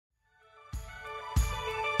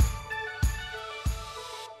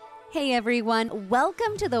Hey everyone,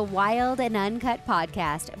 welcome to the Wild and Uncut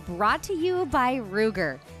podcast brought to you by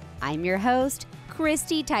Ruger. I'm your host,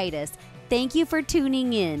 Kristy Titus. Thank you for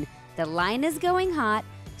tuning in. The line is going hot,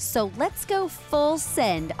 so let's go full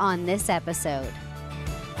send on this episode.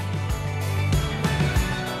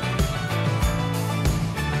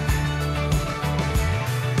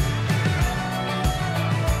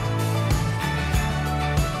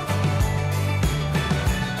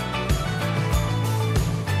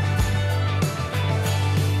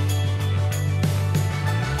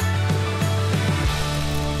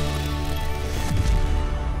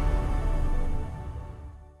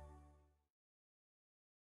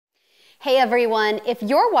 Hey everyone, if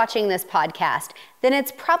you're watching this podcast, then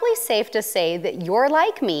it's probably safe to say that you're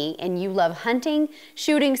like me and you love hunting,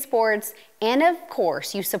 shooting sports, and of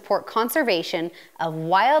course you support conservation of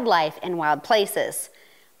wildlife and wild places.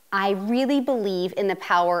 I really believe in the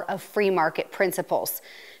power of free market principles.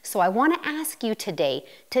 So I want to ask you today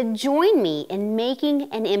to join me in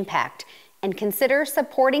making an impact and consider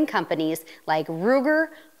supporting companies like Ruger,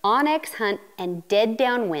 Onyx Hunt, and Dead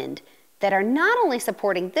Downwind that are not only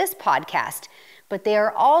supporting this podcast, but they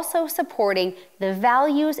are also supporting the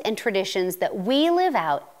values and traditions that we live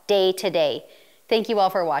out day to day. Thank you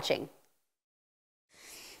all for watching.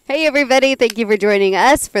 Hey everybody, thank you for joining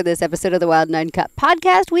us for this episode of the Wild and Uncut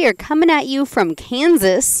podcast. We are coming at you from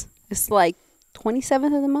Kansas. It's like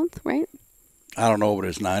 27th of the month, right? I don't know, but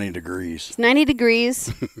it's 90 degrees. It's 90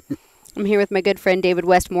 degrees. I'm here with my good friend David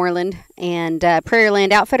Westmoreland and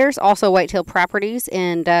Prairieland Outfitters, also Whitetail Properties,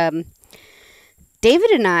 and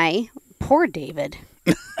David and I, poor David.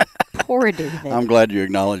 Poor David. I'm glad you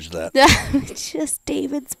acknowledged that. Just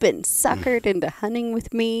David's been suckered into hunting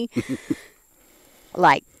with me.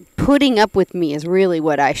 Like, putting up with me is really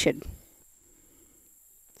what I should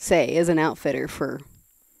say as an outfitter for...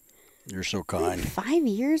 You're so kind. 5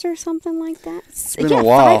 years or something like that? It's been a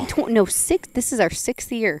while. 6. This is our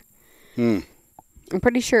 6th year. I'm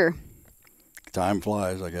pretty sure. Time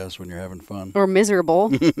flies, I guess, when you're having fun. Or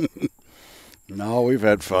miserable. No, we've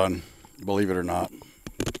had fun, believe it or not.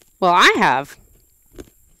 Well, I have.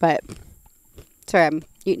 But, sorry, I'm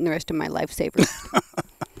eating the rest of my Lifesaver. A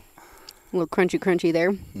little crunchy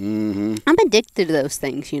there. Mm-hmm. I'm addicted to those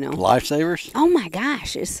things, you know. Lifesavers? Oh my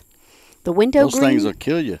gosh, is the window Those green? things will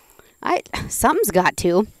kill you. Something's got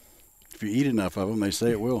to. If you eat enough of them, they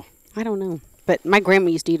say it will. I don't know. But my grandma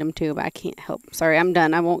used to eat them too, but I can't help. Sorry, I'm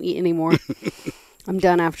done. I won't eat anymore. I'm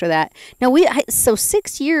done after that. No, so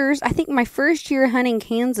 6 years. I think my first year hunting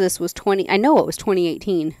Kansas was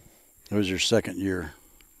 2018. It was your second year.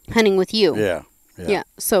 Hunting with you. Yeah.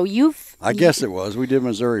 So I guess it was. We did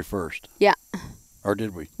Missouri first. Yeah. Or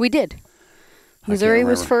did we? We did. Missouri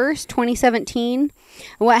was first, 2017.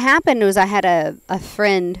 What happened was I had a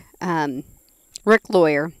friend, Rick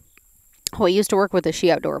Lawyer, who I used to work with at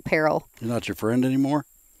She Outdoor Apparel. You're not your friend anymore?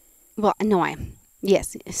 Well, no,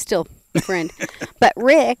 yes, still a friend. But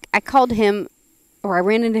Rick, I called him, or I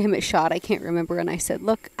ran into him at SHOT, I can't remember, and I said,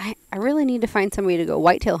 look, I really need to find somebody to go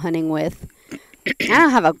whitetail hunting with. I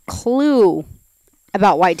don't have a clue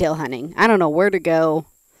about whitetail hunting. I don't know where to go.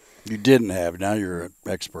 You didn't have. Now you're an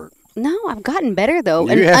expert. No, I've gotten better, though.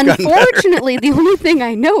 You and have unfortunately, the only thing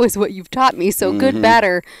I know is what you've taught me. So good, bad,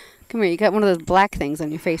 or... Come here, you got one of those black things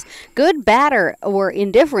on your face. Good, bad, or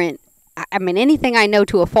indifferent. I mean, anything I know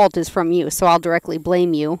to a fault is from you, so I'll directly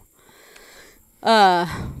blame you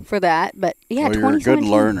for that. But, yeah, well, you're a good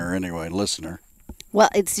learner anyway, listener. Well,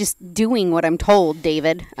 it's just doing what I'm told,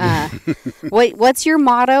 David. What's your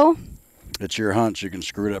motto? It's your hunch. You can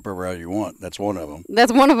screw it up however you want. That's one of them.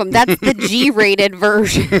 That's one of them. That's the G-rated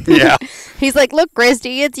version. Yeah. He's like, look,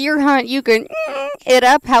 Kristy, it's your hunt. You can it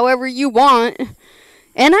up however you want.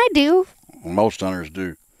 And I do. Most hunters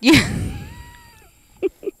do. Yeah.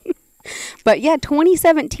 But yeah,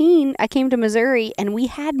 2017, I came to Missouri, and we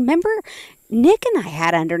had, remember, Nick and I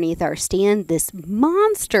had underneath our stand this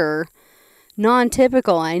monster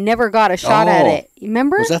non-typical. I never got a shot at it.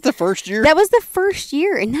 Remember? Was that the first year? That was the first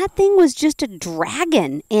year, and that thing was just a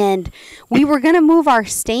dragon. And we were going to move our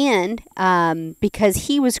stand because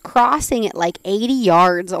he was crossing at like 80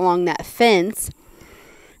 yards along that fence,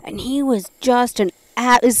 and he was just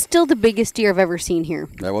is still the biggest deer I've ever seen here.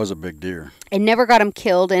 That was a big deer. I never got him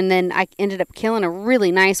killed, and then I ended up killing a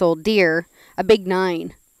really nice old deer, a big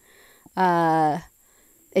 9. And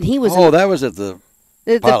he was... Oh, that was at the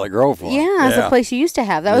Pilot Grove farm. Yeah, that's the place you used to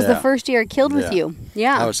have. That was the first deer I killed with you.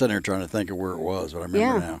 Yeah. I was sitting here trying to think of where it was, but I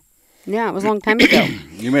remember now. Yeah, it was a long time ago.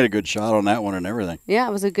 You made a good shot on that one and everything. Yeah,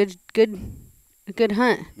 it was a good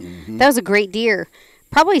hunt. Mm-hmm. That was a great deer.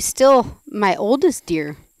 Probably still my oldest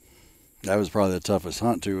deer. That was probably the toughest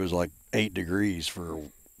hunt, too. It was like 8 degrees for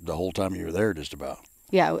the whole time you were there, just about.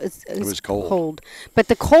 Yeah, it was cold. But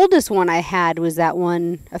the coldest one I had was that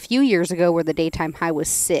one a few years ago where the daytime high was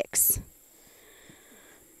 6.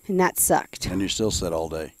 And that sucked. And you still sat all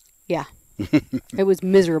day. Yeah. It was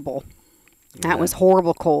miserable. That was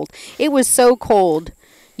horrible cold. It was so cold,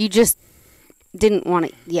 you just didn't want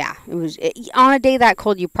to. Yeah, on a day that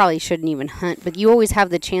cold, you probably shouldn't even hunt. But you always have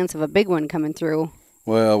the chance of a big one coming through.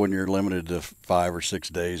 Well, when you're limited to 5 or 6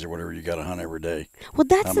 days or whatever, you got to hunt every day. Well,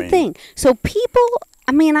 that's the thing. So people,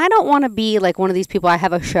 I mean, I don't want to be like one of these people. I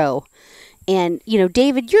have a show. And, you know,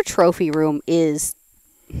 David, your trophy room is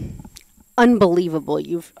unbelievable.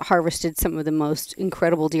 You've harvested some of the most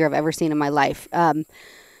incredible deer I've ever seen in my life.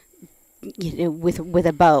 You know, with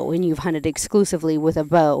a bow, and you've hunted exclusively with a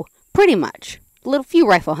bow, pretty much. A little few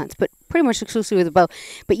rifle hunts, but pretty much exclusively with a bow.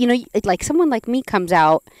 But you know, like someone like me comes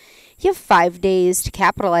out, you have 5 days to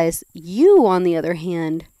capitalize. You, on the other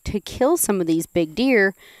hand, to kill some of these big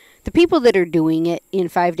deer, the people that are doing it in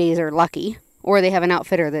 5 days are lucky, or they have an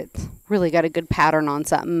outfitter that's really got a good pattern on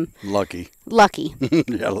something. Lucky.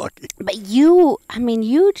 Yeah, lucky. But you, I mean,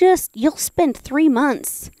 you'll spend 3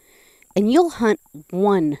 months, and you'll hunt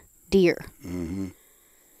one deer. Mm-hmm.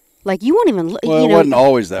 Like, you won't even look. Well, it wasn't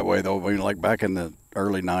always that way, though. I mean, like back in the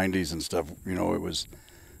early 90s and stuff, you know, it was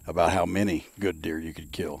about how many good deer you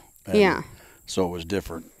could kill. And yeah. So it was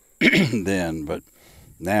different then. But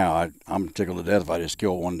now I'm tickled to death if I just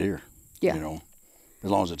kill one deer. Yeah. You know, as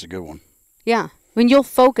long as it's a good one. Yeah. When you'll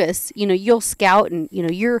focus, you know, you'll scout, and, you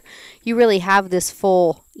know, you really have this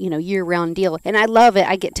full, you know, year-round deal. And I love it.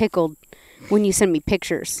 I get tickled when you send me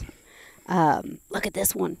pictures. Look at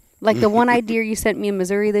this one. Like the one-eyed deer you sent me in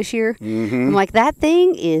Missouri this year. Mm-hmm. I'm like, that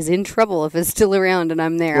thing is in trouble if it's still around and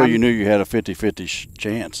I'm there. Well, you knew you had a 50-50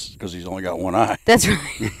 chance because he's only got one eye. That's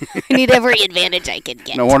right. I need every advantage I can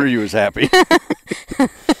get. No wonder you was happy.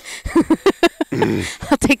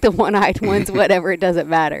 I'll take the one-eyed ones, whatever. It doesn't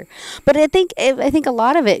matter. But I think a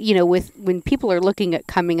lot of it, you know, when people are looking at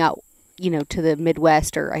coming out, you know, to the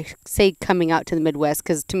Midwest, or I say coming out to the Midwest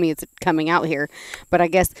because to me it's coming out here. But I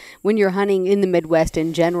guess when you're hunting in the Midwest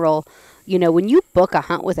in general, you know, when you book a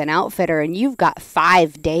hunt with an outfitter and you've got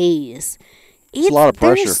 5 days, it's a lot of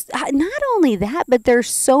pressure. Not only that, but there's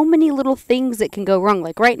so many little things that can go wrong.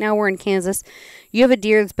 Like right now we're in Kansas. You have a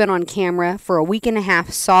deer that's been on camera for a week and a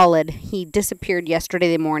half solid. He disappeared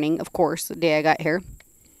yesterday morning, of course, the day I got here.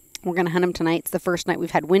 We're going to hunt him tonight. It's the first night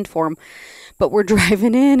we've had wind for him. But we're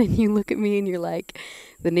driving in, and you look at me, and you're like,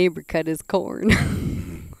 the neighbor cut his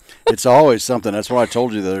corn. It's always something. That's what I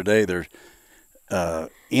told you the other day. There's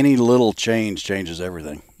any little change changes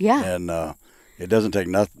everything. Yeah. And it doesn't take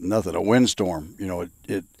nothing. A windstorm, you know,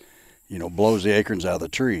 it you know, blows the acorns out of the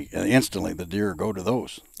tree, and instantly the deer go to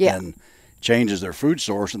those. Yeah. And changes their food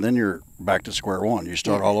source, and then you're back to square one. You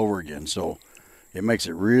start all over again. So it makes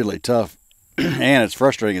it really tough. And it's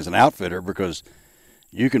frustrating as an outfitter because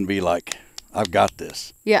you can be like, I've got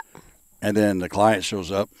this. Yeah. And then the client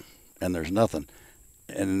shows up and there's nothing.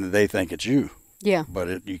 And they think it's you. Yeah.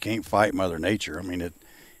 But you can't fight Mother Nature. I mean, like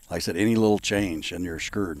I said, any little change and you're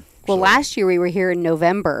screwed. Well, last year we were here in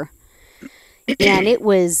November, and it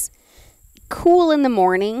was cool in the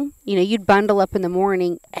morning. You know, you'd bundle up in the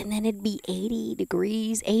morning, and then it'd be 80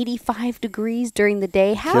 degrees, 85 degrees during the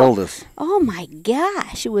day. Killed us. Oh, my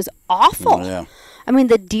gosh. It was awful. Yeah. I mean,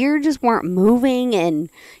 the deer just weren't moving, and,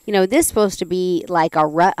 you know, this is supposed to be like a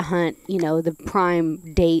rut hunt, you know, the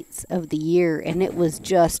prime dates of the year, and it was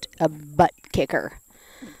just a butt kicker.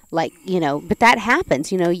 Like, you know, but that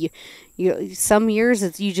happens, you know, you some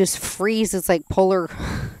years you just freeze. It's like polar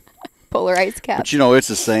ice cap. But, you know, it's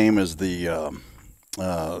the same as the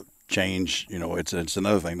change. You know, it's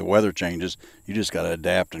another thing. The weather changes. You just got to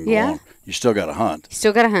adapt and go on. You still got to hunt.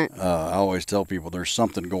 I always tell people there's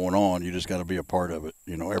something going on. You just got to be a part of it,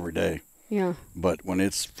 you know, every day. Yeah. But when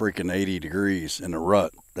it's freaking 80 degrees in a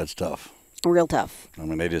rut, that's tough. Real tough. I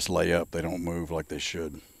mean, they just lay up. They don't move like they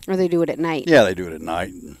should. Or they do it at night. Yeah, they do it at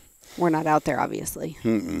night. We're not out there, obviously.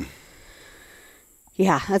 Mm-mm.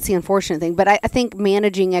 Yeah, that's the unfortunate thing. But I think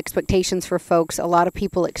managing expectations for folks, a lot of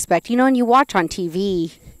people expect, you know, and you watch on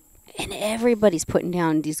TV, and everybody's putting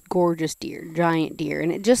down these gorgeous deer, giant deer,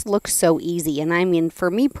 and it just looks so easy. And I mean, for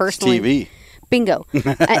me personally, it's TV. Bingo.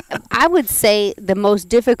 I would say one of the most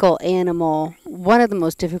difficult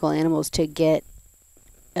animals to get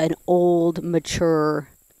an old, mature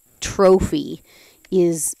trophy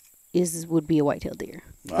would be a whitetail deer.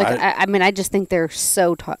 Like I mean, I just think they're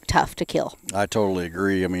so tough to kill. I totally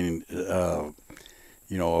agree. I mean,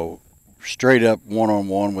 you know, straight up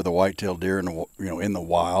one-on-one with a whitetail deer in the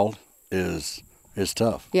wild is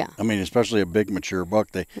tough. Yeah. I mean, especially a big mature buck.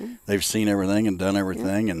 They've seen everything and done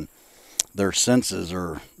everything, and their senses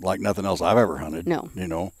are like nothing else I've ever hunted. No. You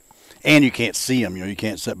know, and you can't see them. You know, you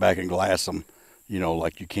can't sit back and glass them, you know,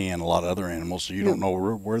 like you can a lot of other animals, so you don't know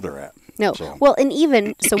where they're at. No. So. Well, and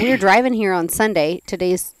even, so we were driving here on Sunday.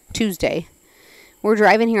 Today's Tuesday. We're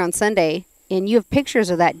driving here on Sunday, and you have pictures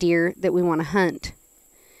of that deer that we want to hunt.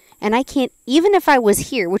 And I can't, even if I was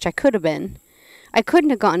here, which I could have been, I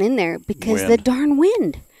couldn't have gone in there because the darn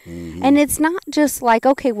wind. Mm-hmm. And it's not just like,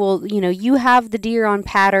 okay, well, you know, you have the deer on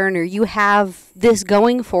pattern or you have this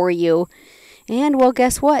going for you. And, well,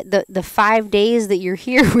 guess what? The 5 days that you're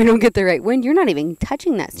here, we don't get the right wind. You're not even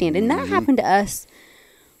touching that stand. And that happened to us,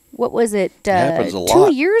 what was it? Happens a 2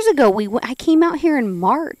 lot. years ago. I came out here in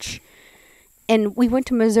March. And we went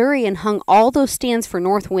to Missouri and hung all those stands for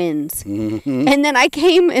north winds. Mm-hmm. And then I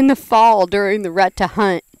came in the fall during the rut to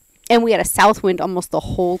hunt. And we had a south wind almost the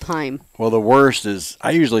whole time. Well, the worst is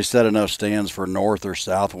I usually set enough stands for north or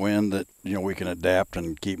south wind that, you know, we can adapt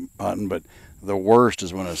and keep hunting. But the worst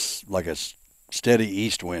is when it's like a steady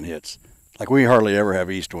east wind hits. Like we hardly ever have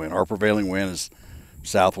east wind. Our prevailing wind is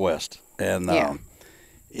southwest. And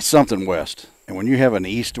it's something west. And when you have an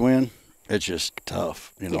east wind, it's just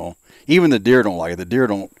tough, you know. Even the deer don't like it. The deer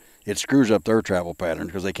don't, it screws up their travel pattern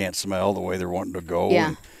because they can't smell the way they're wanting to go. Yeah.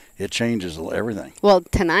 And it changes everything. Well,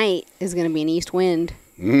 tonight is going to be an east wind.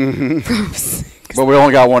 Mm-hmm. But we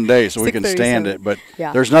only got 1 day, so we can stand it. But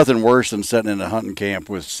there's nothing worse than sitting in a hunting camp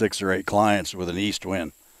with 6 or 8 clients with an east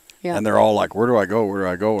wind. Yeah. And they're all like, where do I go? Where do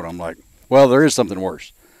I go? And I'm like, well, there is something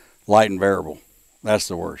worse. Light and variable. That's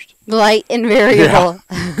the worst. Light and variable.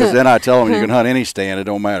 Because then I tell them you can hunt any stand. It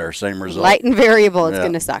don't matter. Same result. Light and variable. It's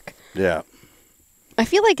going to suck. Yeah. I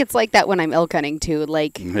feel like it's like that when I'm elk hunting too.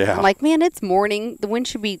 Like, I'm like, man, it's morning. The wind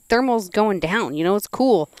should be, thermal's going down. You know, it's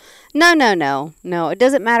cool. No. It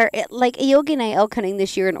doesn't matter. Like Yogi and I elk hunting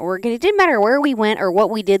this year in Oregon, it didn't matter where we went or what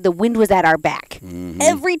we did. The wind was at our back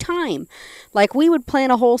every time. Like we would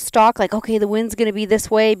plan a whole stalk. Like, okay, the wind's going to be this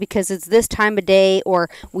way because it's this time of day. Or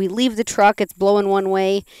we leave the truck, it's blowing one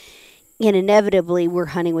way. And inevitably, we're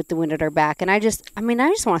hunting with the wind at our back. And I just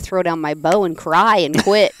want to throw down my bow and cry and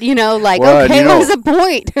quit. You know, like, well, okay, what is the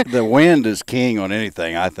point? The wind is king on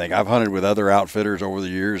anything, I think. I've hunted with other outfitters over the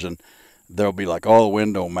years, and they'll be like, oh, the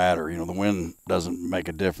wind don't matter. You know, the wind doesn't make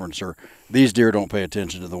a difference. Or these deer don't pay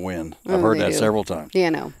attention to the wind. I've heard that several times. Yeah,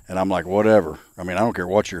 I know. And I'm like, whatever. I mean, I don't care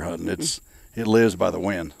what you're hunting. It lives by the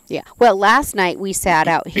wind. Yeah. Well, last night we sat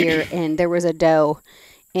out here, and there was a doe,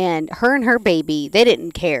 and her baby, they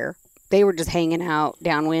didn't care. They were just hanging out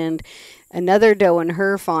downwind. Another doe and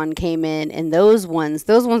her fawn came in, and those ones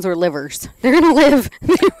were livers. They're gonna live.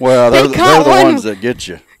 Well, they're the ones that get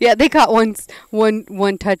you. Yeah, they caught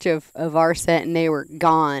one touch of our scent, and they were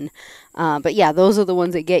gone. But yeah, those are the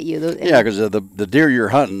ones that get you. Yeah, because the deer you're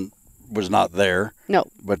hunting was not there. No,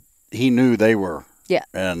 but he knew they were. Yeah,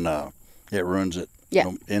 and it ruins it.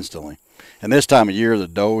 Instantly. And this time of year, the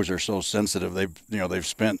does are so sensitive. They've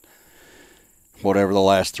spent whatever the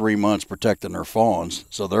last 3 months protecting their fawns,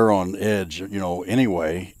 so they're on edge,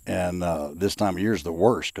 anyway. And this time of year is the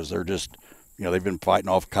worst because they're just, they've been fighting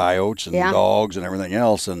off coyotes and dogs and everything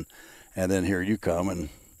else, and then here you come, and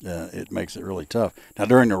it makes it really tough. Now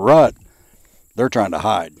during the rut, they're trying to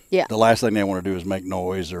hide. Yeah. The last thing they want to do is make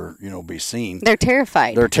noise or be seen. They're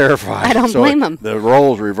terrified. I don't blame them. The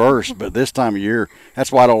role's reversed, but this time of year,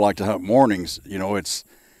 that's why I don't like to hunt mornings.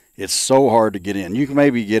 It's so hard to get in. You can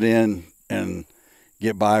maybe get in and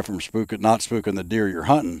get by from not spooking the deer you're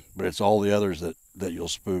hunting, but it's all the others that you'll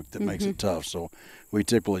spook that makes it tough. So we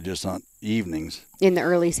typically just hunt evenings. In the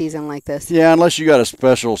early season like this. Yeah, unless you got a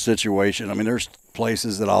special situation. I mean, there's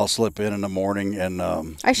places that I'll slip in the morning. And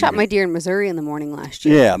I shot my deer in Missouri in the morning last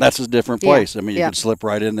year. Yeah, that's a different place. I mean, you could slip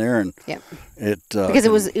right in there. And because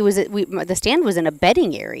the stand was in a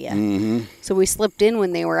bedding area. Mm-hmm. So we slipped in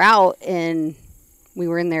when they were out, and we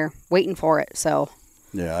were in there waiting for it, so...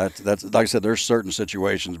 Yeah, that's like I said, there's certain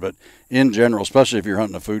situations, but in general, especially if you're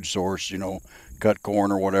hunting a food source, cut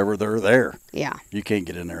corn or whatever, they're there. Yeah. You can't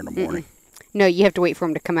get in there in the morning. No, you have to wait for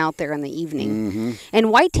them to come out there in the evening. Mm-hmm.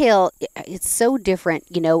 And whitetail, it's so different.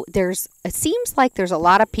 It seems like there's a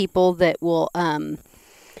lot of people that will,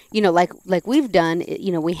 like we've done,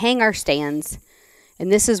 we hang our stands,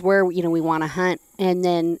 and this is where, we want to hunt, and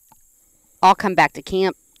then I'll come back to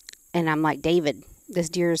camp, and I'm like, David, this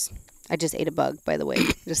deer's... I just ate a bug, by the way.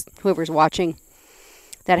 Just whoever's watching.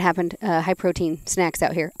 That happened. High protein snacks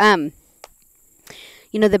out here.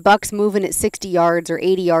 The buck's moving at 60 yards or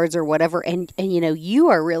 80 yards or whatever, and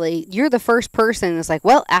you're the first person that's like,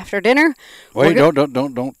 well, after dinner. Wait,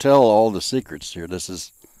 don't tell all the secrets here. This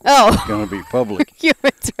is It's going to be public.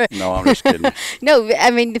 That's right. No, I'm just kidding. No,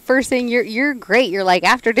 I mean, the first thing, you're great. You're like,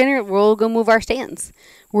 after dinner, we'll go move our stands.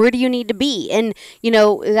 Where do you need to be? And,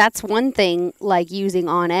 that's one thing, like using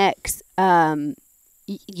OnX.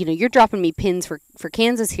 You're dropping me pins for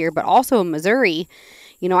Kansas here, but also in Missouri,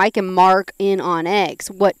 I can mark in OnX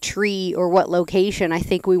what tree or what location I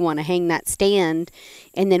think we want to hang that stand.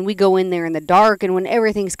 And then we go in there in the dark. And when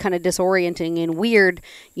everything's kind of disorienting and weird,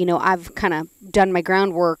 I've kind of done my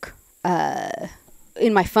groundwork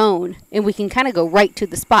in my phone, and we can kind of go right to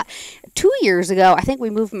the spot. 2 years ago, I think we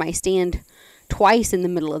moved my stand twice in the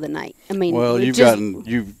middle of the night. I mean, well, you've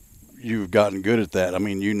gotten good at that. I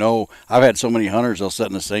mean, I've had so many hunters, they'll sit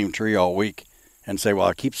in the same tree all week and say, well,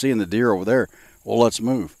 I keep seeing the deer over there. Well, let's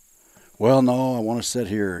move. Well, no, I want to sit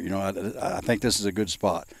here. I think this is a good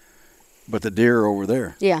spot. But the deer are over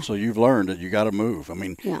there. Yeah. So you've learned that you got to move. I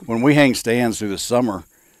mean, yeah. When we hang stands through the summer,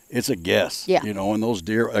 it's a guess. Yeah. And those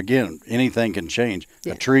deer, again, anything can change.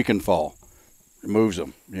 Yeah. A tree can fall. It moves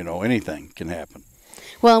them. Anything can happen.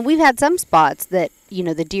 Well, we've had some spots that,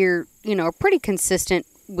 the deer, are pretty consistent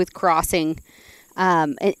with crossing.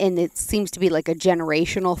 And it seems to be like a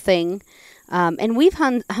generational thing. And we've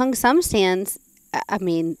hung some stands,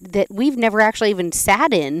 that we've never actually even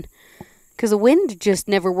sat in because the wind just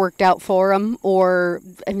never worked out for them, or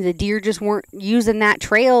the deer just weren't using that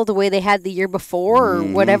trail the way they had the year before or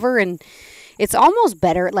whatever. And it's almost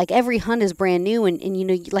better. Like every hunt is brand new.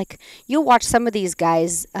 And like you'll watch some of these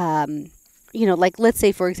guys, like let's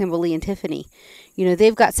say, for example, Lee and Tiffany,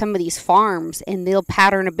 they've got some of these farms and they'll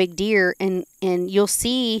pattern a big deer and you'll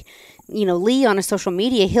see, Lee on a social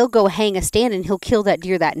media, he'll go hang a stand and he'll kill that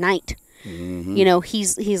deer that night. Mm-hmm.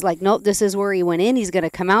 He's like, nope, this is where he went in. He's going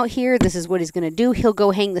to come out here. This is what he's going to do. He'll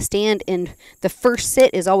go hang the stand, and the first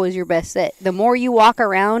sit is always your best sit. The more you walk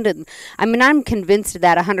around, and I'm convinced of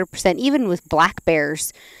that 100%, even with black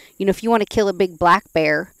bears. If you want to kill a big black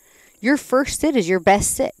bear, your first sit is your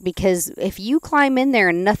best sit, because if you climb in there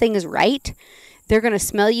and nothing is right, they're going to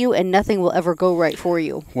smell you and nothing will ever go right for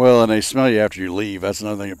you. Well, and they smell you after you leave. That's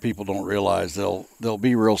another thing that people don't realize. They'll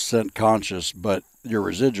be real scent conscious, but your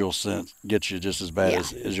residual scent gets you just as bad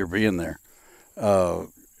as you're being there.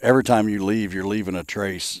 Every time you leave, you're leaving a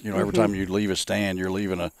trace. Every time you leave a stand, you're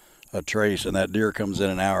leaving a trace, and that deer comes in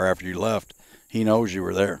an hour after you left. He knows you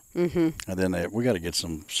were there. Mm-hmm. And then we got to get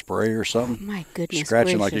some spray or something. Oh, my goodness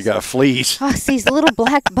Scratching gracious. like you got fleas. Oh, it's these little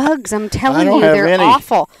black bugs. I'm telling you, they're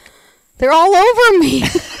awful. They're all over me.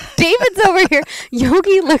 David's over here.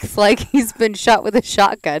 Yogi looks like he's been shot with a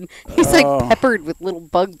shotgun. He's like peppered with little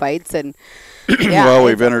bug bites. And well,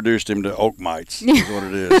 we've introduced him to oak mites. Is what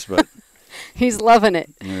it is. But he's loving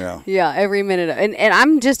it. Yeah. Yeah, every minute. And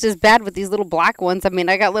I'm just as bad with these little black ones.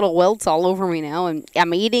 I got little welts all over me now, and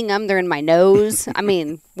I'm eating them. They're in my nose.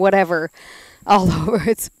 Whatever. All over.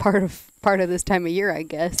 It's part of this time of year, I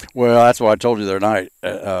guess. Well, that's why I told you the other night.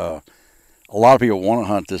 A lot of people want to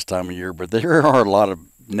hunt this time of year, but there are a lot of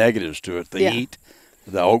negatives to it. The heat,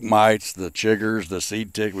 the oak mites, the chiggers, the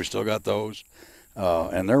seed tick, we still got those,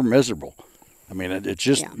 and they're miserable. It's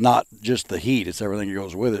just not just the heat, it's everything that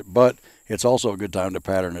goes with it, but it's also a good time to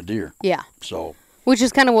pattern a deer. Yeah. So. Which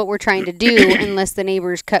is kind of what we're trying to do, unless the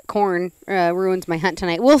neighbors cut corn ruins my hunt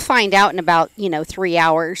tonight. We'll find out in about 3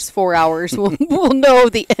 hours, 4 hours. We'll know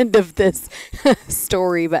the end of this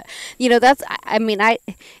story. But that's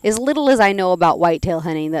as little as I know about whitetail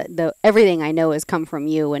hunting, the everything I know has come from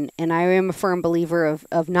you, and I am a firm believer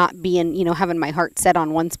of not being having my heart set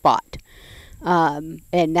on one spot, and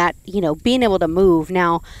that being able to move.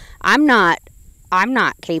 Now I'm not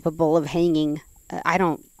capable of hanging. I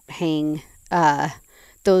don't hang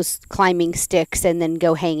those climbing sticks and then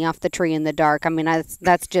go hang off the tree in the dark.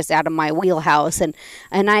 That's just out of my wheelhouse, and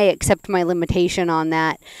I accept my limitation on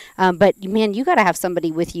that. But man, you got to have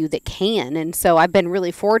somebody with you that can. And so I've been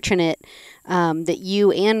really fortunate that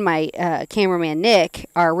you and my cameraman Nick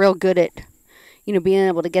are real good at being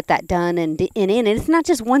able to get that done and in. And it's not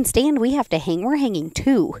just one stand we have to hang. We're hanging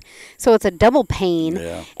two. So it's a double pain.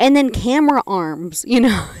 Yeah. And then camera arms,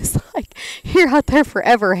 it's like you're out there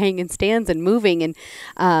forever hanging stands and moving. And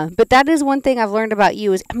but that is one thing I've learned about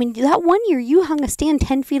you is, that one year you hung a stand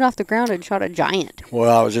 10 feet off the ground and shot a giant.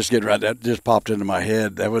 Well, I was just getting right. That just popped into my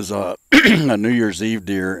head. That was a New Year's Eve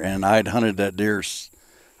deer, and I'd hunted that deer.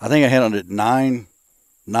 I think I hunted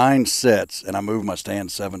nine sets, and I moved my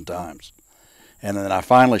stand 7 times. And then I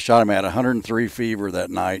finally shot him at 103 fever that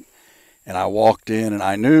night, and I walked in, and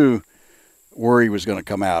I knew where he was going to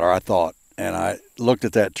come out, or I thought. And I looked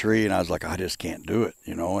at that tree, and I was like, I just can't do it,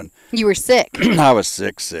 And you were sick. I was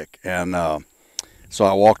sick. And so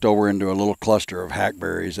I walked over into a little cluster of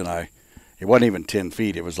hackberries, and it wasn't even 10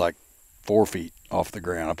 feet. It was like 4 feet. off the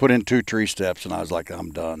ground. I put in 2 tree steps, and I was like,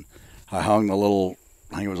 I'm done. I hung the little,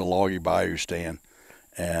 I think it was a loggy bayou stand,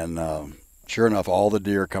 and sure enough, all the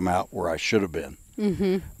deer come out where I should have been.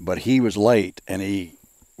 Mm-hmm. But he was late, and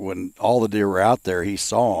when all the deer were out there, he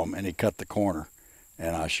saw them, and he cut the corner,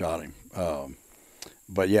 and I shot him.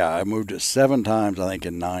 But yeah, I moved it 7 times, I think,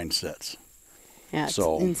 in 9 sets. Yeah, it's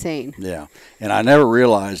insane. Yeah, and I never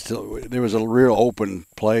realized till there was a real open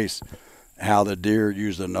place how the deer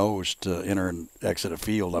use the nose to enter and exit a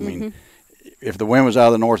field. I mean, if the wind was out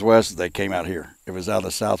of the northwest, they came out here. If it was out of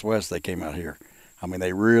the southwest, they came out here. I mean,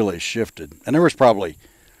 they really shifted. And there was probably,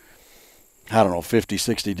 I don't know, 50,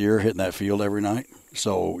 60 deer hitting that field every night.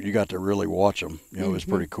 So you got to really watch them. You know, it was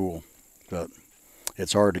pretty cool. But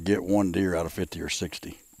it's hard to get one deer out of 50 or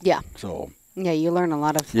 60. Yeah. So... yeah, you learn a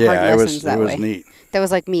lot of hard lessons that way. It was neat. That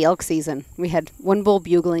was like me elk season. We had one bull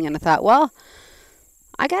bugling, and I thought, well,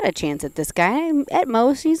 I got a chance at this guy. At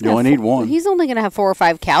most, you only need one. He's only going to have 4 or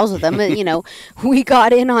 5 cows with him. You know, we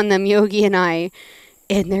got in on them, Yogi and I,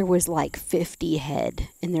 and there was like 50 head,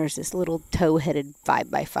 and there's this little toe-headed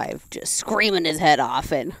 5x5 just screaming his head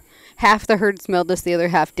off, and half the herd smelled us, the other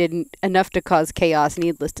half didn't, enough to cause chaos.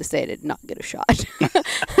 Needless to say, I did not get a shot.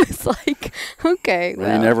 It's like, okay,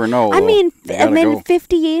 well. You never know. I mean, and then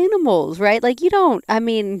 50 animals, right? Like, you don't, I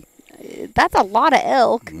mean, that's a lot of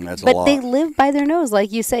elk. That's but a lot. they live by their nose,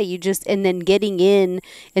 like you say. And then getting in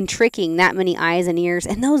and tricking that many eyes and ears.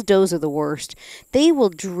 And those does are the worst. They will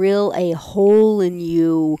drill a hole in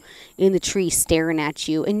you in the tree staring at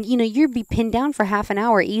you. And, you know, you'd be pinned down for half an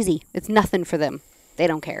hour easy. It's nothing for them. They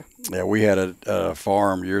don't care. Yeah, we had a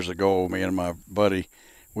farm years ago, me and my buddy,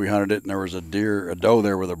 we hunted it, and there was a doe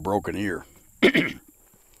there with a broken ear.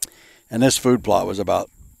 And this food plot was about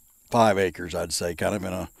 5 acres, I'd say, kind of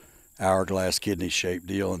in a hourglass kidney shaped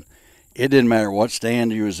deal. And it didn't matter what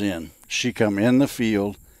stand you was in. She come in the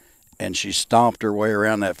field, and she stomped her way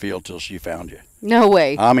around that field till she found you. No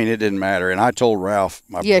way. I mean, it didn't matter. And I told Ralph,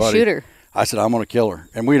 my buddy. Yeah, shoot her. I said, I'm going to kill her.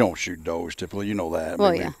 And we don't shoot does typically. You know that.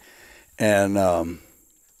 Well, yeah. And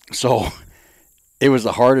so it was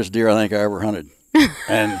the hardest deer I think I ever hunted.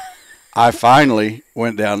 And I finally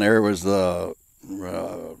went down there. It was the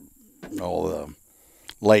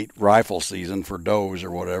late rifle season for does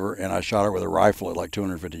or whatever, and I shot her with a rifle at like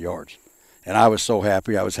 250 yards. And I was so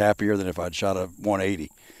happy. I was happier than if I'd shot a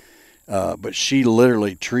 180. But she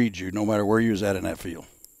literally treed you no matter where you was at in that field.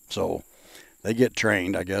 So they get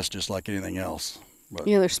trained, I guess, just like anything else. But,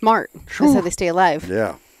 they're smart. That's how they stay alive.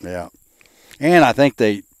 Yeah, yeah. And I think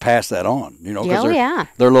they pass that on, you know, because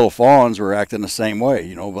their little fawns were acting the same way.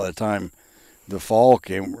 You know, by the time the fall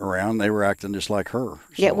came around, they were acting just like her. So.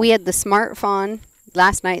 Yeah, we had the smart fawn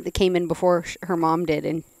last night that came in before her mom did,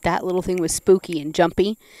 and that little thing was spooky and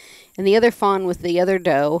jumpy. And the other fawn with the other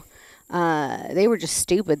doe, they were just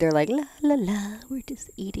stupid. They're like, la, la, la, we're just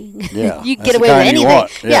eating. Yeah, you can get away with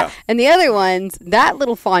anything. Yeah. And the other ones, that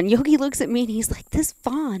little fawn, Yogi looks at me and he's like, this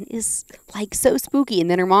fawn is like so spooky. And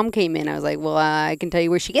then her mom came in. I was like, well, I can tell you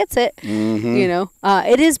where she gets it. Mm-hmm. You know,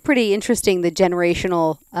 it is pretty interesting, the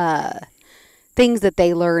generational things that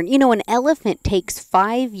they learn. You know, an elephant takes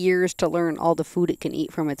 5 years to learn all the food it can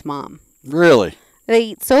eat from its mom. Really? They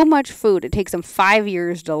eat so much food, it takes them 5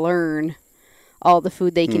 years to learn all the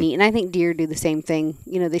food they can eat. And I think deer do the same thing.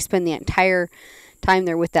 You know, they spend the entire time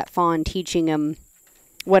there with that fawn teaching them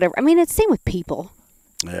whatever. I mean, it's same with people.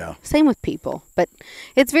 Yeah. Same with people. But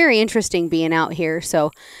it's very interesting being out here.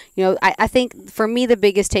 So, you know, I think for me the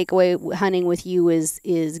biggest takeaway hunting with you is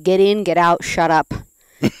get in, get out, shut up.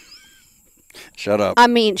 Shut up. I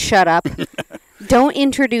mean, shut up. Don't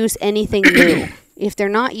introduce anything new. If they're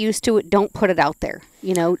not used to it, don't put it out there.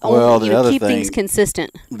 You know, keep things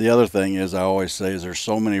consistent. The other thing is, I always say, is there's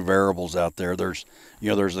so many variables out there. There's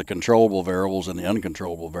the controllable variables and the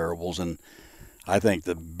uncontrollable variables. And I think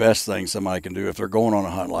the best thing somebody can do if they're going on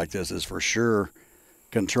a hunt like this is for sure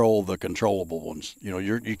control the controllable ones. You know,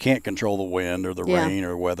 you can't control the wind or the rain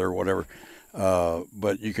or weather or whatever,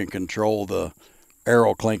 but you can control the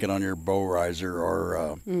arrow clinking on your bow riser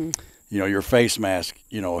or you know, your face mask,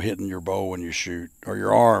 you know, hitting your bow when you shoot, or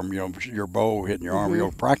your arm, you know, your bow hitting your arm. You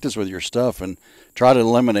know, practice with your stuff and try to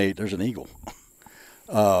eliminate. There's an eagle.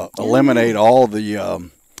 Eliminate all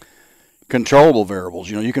the controllable variables.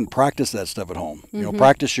 You know, you can practice that stuff at home. You know,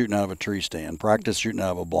 practice shooting out of a tree stand, practice shooting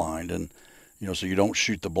out of a blind, and you know, so you don't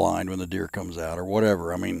shoot the blind when the deer comes out or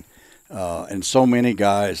whatever. I mean, and so many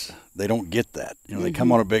guys, they don't get that. You know, they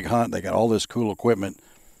come on a big hunt, they got all this cool equipment,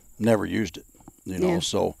 never used it. You know,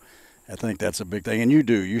 so. I think that's a big thing. And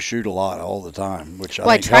you shoot a lot all the time, which I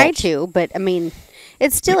think try helps. to, but I mean,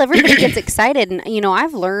 it's still, everybody gets excited. And, you know,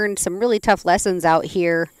 I've learned some really tough lessons out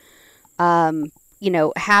here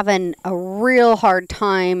having a real hard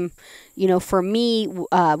time. For me,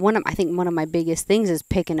 I think one of my biggest things is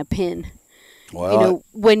picking a pin. Well,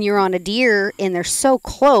 when you're on a deer and they're so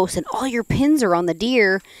close and all your pins are on the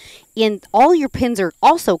deer and all your pins are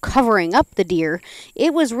also covering up the deer,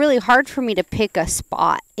 it was really hard for me to pick a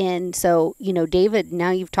spot. And so, David,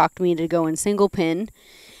 now you've talked me into going single pin,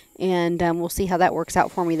 and we'll see how that works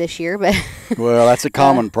out for me this year. But well, that's a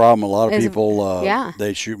common problem. A lot of people,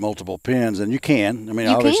 they shoot multiple pins, and you can. I mean,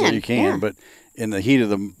 obviously you can, but in the heat of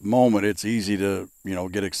the moment, it's easy to,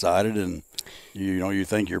 get excited and you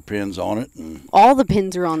think your pin's on it. And all the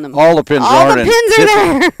pins are on them. All the pins are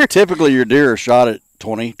there. Typically, your deer are shot at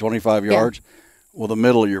 20, 25 yards. Yeah. Well, the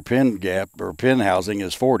middle of your pin gap or pin housing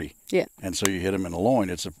is 40. Yeah. And so you hit them in the loin.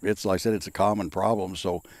 It's like I said, it's a common problem.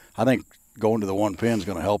 So I think going to the one pin is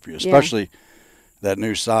going to help you, especially that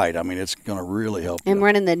new sight. I mean, it's going to really help you. I'm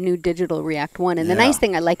running the new digital React 1. And the nice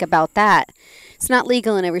thing I like about that, it's not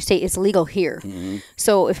legal in every state. It's legal here. Mm-hmm.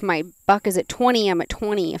 So if my buck is at 20, I'm at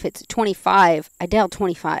 20. If it's 25, I dial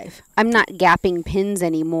 25. I'm not gapping pins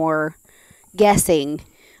anymore, guessing.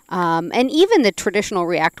 And even the traditional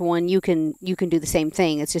React 1, you can do the same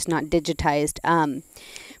thing. It's just not digitized.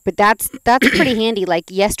 But that's pretty handy. Like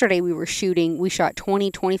yesterday we shot 20,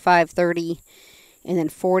 25, 30, and then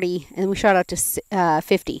 40, and we shot out to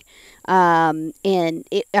 50. And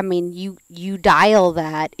you dial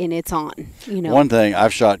that and it's on, One thing,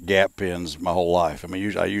 I've shot gap pins my whole life. I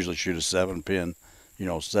mean, I usually shoot a 7 pin,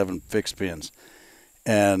 7 fixed pins.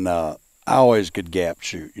 And I always could gap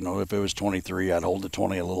shoot. If it was 23, I'd hold the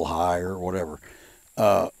 20 a little higher or whatever.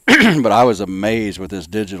 But I was amazed with this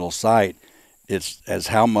digital sight. It's as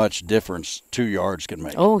how much difference 2 yards can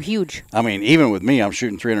make. Oh, huge. I mean, even with me, I'm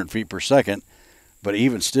shooting 300 feet per second. But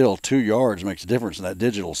even still, 2 yards makes a difference in that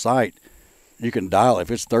digital sight. You can dial.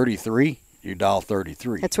 If it's 33, you dial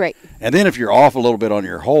 33. That's right. And then if you're off a little bit on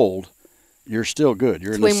your hold, you're still good.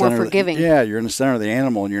 You're it's way more forgiving. You're in the center of the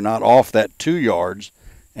animal, and you're not off that 2 yards.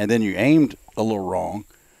 And then you aimed a little wrong,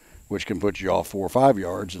 which can put you off 4 or 5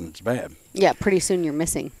 yards, and it's bad. Yeah, pretty soon you're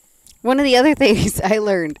missing. One of the other things I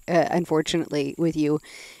learned, unfortunately, with you,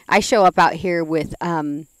 I show up out here with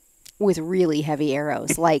really heavy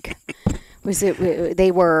arrows, like. They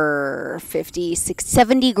were 50, 60,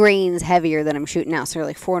 70 grains heavier than I'm shooting now. So they're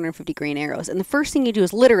like 450 grain arrows. And the first thing you do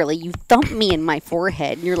is literally you thump me in my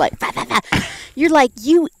forehead. And you're like, bah, bah, bah. You're like,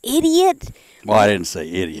 you idiot. Well, I didn't say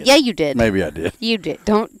idiot. Yeah, you did. Maybe I did. You did.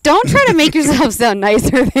 Don't try to make yourself sound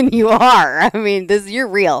nicer than you are. I mean, you're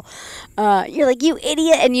real. You're like, you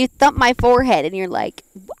idiot, and you thump my forehead, and you're like,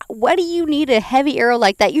 what do you need a heavy arrow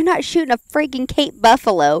like that? You're not shooting a freaking Cape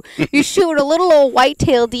buffalo. You're shooting a little old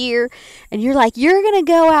whitetail deer, and you're like, you're going to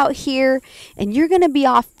go out here, and you're going to be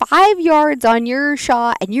off 5 yards on your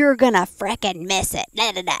shot, and you're going to frickin' miss it.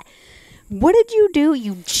 Da, da, da. What did you do?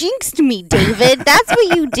 You jinxed me, David. That's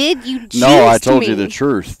what you did. You jinxed me. No, I told you the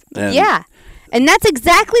truth. Yeah. And that's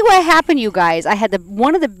exactly what happened, you guys. I had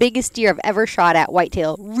one of the biggest deer I've ever shot at,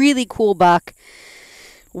 whitetail. Really cool buck.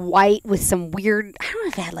 White with some weird, I don't know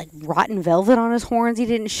if it had like rotten velvet on his horns he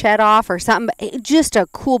didn't shed off or something. But just a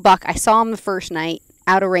cool buck. I saw him the first night,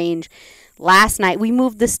 out of range. Last night, we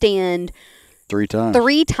moved the stand 3 times.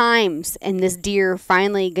 3 times, and this deer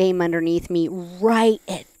finally came underneath me right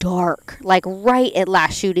at dark, like right at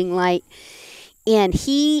last shooting light. And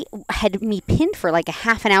he had me pinned for like a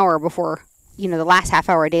half an hour before, the last half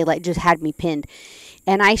hour of daylight just had me pinned.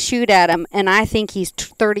 And I shoot at him, and I think he's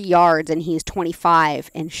 30 yards, and he's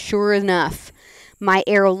 25. And sure enough, my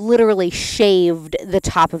arrow literally shaved the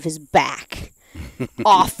top of his back.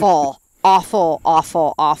 Awful, awful,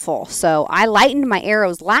 awful, awful. So I lightened my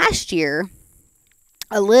arrows last year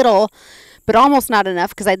a little, but almost not enough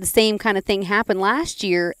because I had the same kind of thing happen last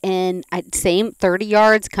year. And same 30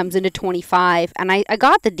 yards comes into 25. And I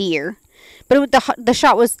got the deer, but the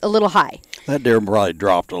shot was a little high. That deer probably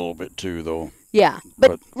dropped a little bit too, though. Yeah,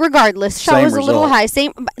 but regardless, shot was a little high.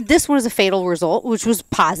 This one was a fatal result, which was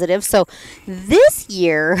positive. So this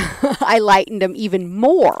year, I lightened them even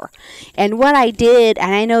more. And what I did,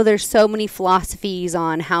 and I know there's so many philosophies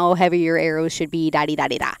on how heavy your arrows should be,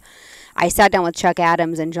 da-de-da-de-da. I sat down with Chuck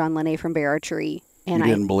Adams and John Lene from Bear Archery. And you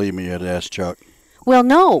didn't believe me, you had to ask Chuck. Well,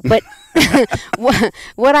 no, but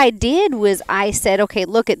what I did was I said, okay,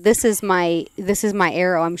 look, this is my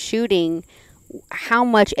arrow I'm shooting. How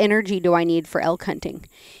much energy do I need for elk hunting?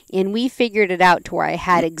 And we figured it out to where I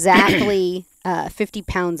had exactly 50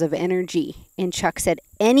 pounds of energy. And Chuck said,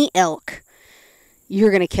 any elk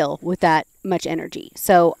you're going to kill with that much energy.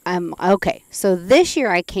 So, okay. So this year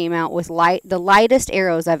I came out with the lightest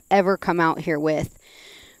arrows I've ever come out here with.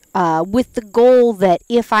 with the goal that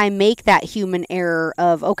if I make that human error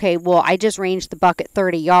of, okay, well, I just ranged the buck at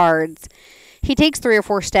 30 yards, he takes 3 or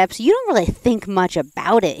 4 steps. You don't really think much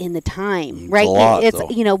about it in the time, right? It's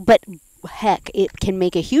but heck, it can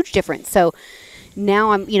make a huge difference. So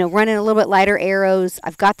now I'm, running a little bit lighter arrows.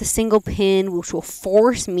 I've got the single pin, which will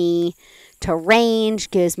force me to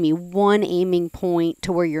range, gives me one aiming point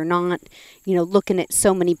to where you're not, looking at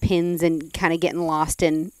so many pins and kind of getting lost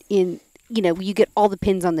in, you get all the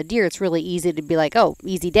pins on the deer. It's really easy to be like, oh,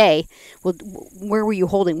 easy day. Well, where were you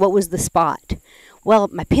holding? What was the spot? Well,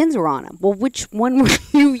 my pins were on them. Well, which one were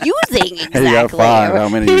you using exactly? You got 5. How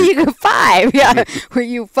many? You got 5. Yeah. Were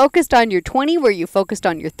you focused on your 20? Were you focused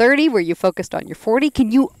on your 30? Were you focused on your 40?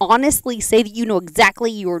 Can you honestly say that you know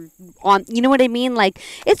exactly you're on? You know what I mean? Like,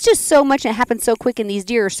 it's just so much. And it happens so quick, and these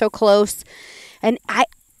deer are so close. And I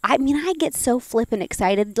get so flippin'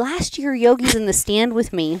 excited. Last year, Yogi's in the stand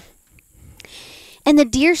with me. And the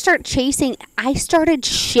deer start chasing. I started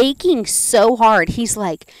shaking so hard. He's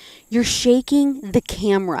like, you're shaking the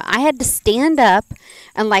camera. I had to stand up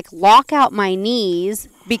and lock out my knees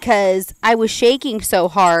because I was shaking so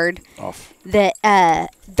hard that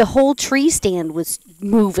the whole tree stand was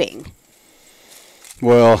moving.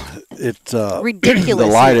 Well, it's ridiculous.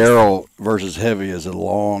 The light arrow versus heavy is a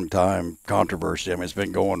long time controversy. I mean, it's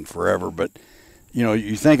been going forever. But,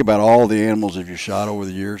 you think about all the animals that you shot over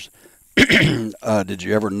the years. Did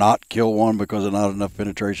you ever not kill one because of not enough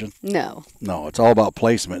penetration? No. No, it's all about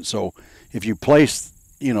placement. So if you place,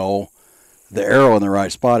 the arrow in the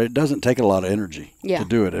right spot, it doesn't take a lot of energy to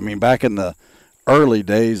do it. I mean, back in the early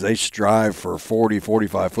days, they strive for 40,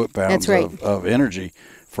 45 foot-pounds of energy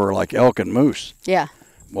for elk and moose. Yeah.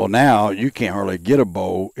 Well, now you can't hardly get a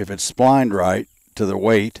bow if it's splined right to the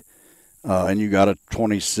weight. And you got a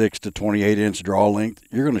 26 to 28 inch draw length,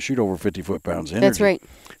 you're going to shoot over 50 foot-pounds energy. That's right.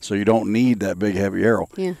 So you don't need that big, heavy arrow.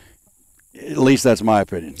 Yeah. At least that's my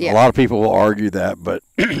opinion. Yeah. A lot of people will argue that, but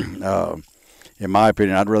in my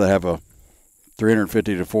opinion, I'd rather have a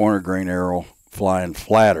 350 to 400 grain arrow flying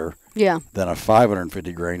flatter than a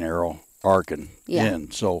 550 grain arrow arcing in.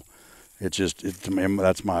 So to me,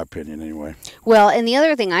 that's my opinion anyway. Well, and the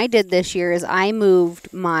other thing I did this year is I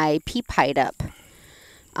moved my peep height up.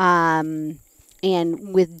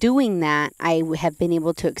 And with doing that, I have been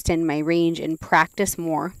able to extend my range and practice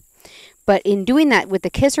more. But in doing that with the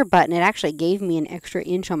kisser button, it actually gave me an extra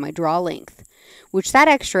inch on my draw length, which that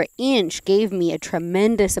extra inch gave me a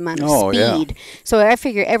tremendous amount of speed. Yeah. So I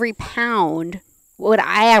figure every pound, what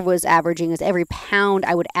I was averaging is every pound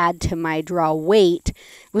I would add to my draw weight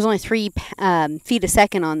was only 3 feet a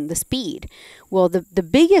second on the speed. Well, the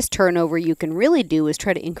biggest turnover you can really do is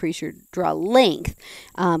try to increase your draw length.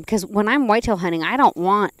 Because when I'm whitetail hunting, I don't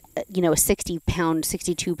want, a 60-pound,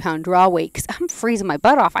 62-pound draw weight because I'm freezing my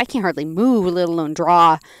butt off. I can't hardly move, let alone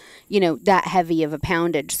draw, that heavy of a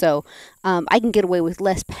poundage. So I can get away with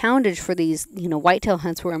less poundage for these, whitetail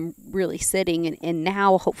hunts where I'm really sitting. And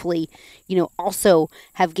now, hopefully, also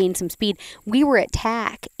have gained some speed. We were at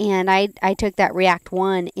TAC, and I took that React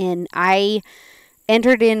 1, and I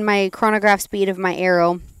entered in my chronograph speed of my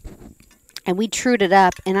arrow, and we trued it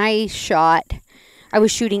up, and I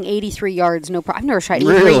was shooting 83 yards, no problem. I've never shot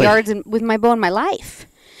 83 yards with my bow in my life.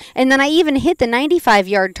 And then I even hit the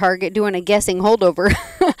 95-yard target doing a guessing holdover.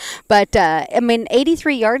 But,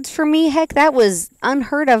 83 yards for me, heck, that was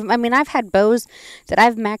unheard of. I mean, I've had bows that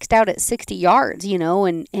I've maxed out at 60 yards,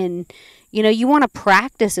 and you want to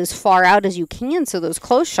practice as far out as you can, so those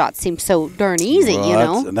close shots seem so darn easy,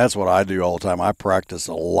 And that's what I do all the time. I practice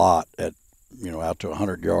a lot at, out to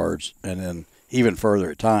 100 yards and then even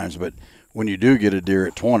further at times. But when you do get a deer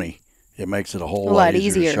at 20, it makes it a whole lot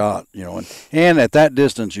easier shot, And at that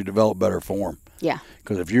distance, you develop better form. Yeah.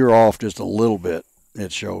 Because if you're off just a little bit,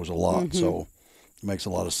 it shows a lot. Mm-hmm. So it makes a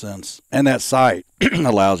lot of sense. And that sight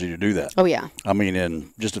allows you to do that. Oh, yeah. I mean,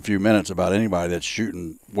 in just a few minutes, about anybody that's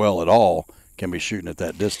shooting well at all can be shooting at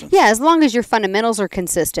that distance. Yeah, as long as your fundamentals are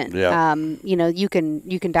consistent. Yeah. You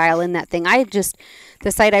can dial in that thing.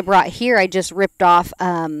 The sight I brought here, I just ripped off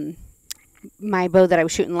my bow that I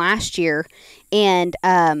was shooting last year and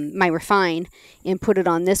my refine and put it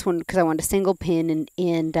on this one because I wanted a single pin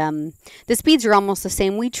and the speeds are almost the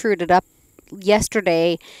same. We trued it up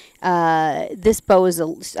yesterday. This bow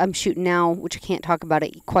I'm shooting now, which I can't talk about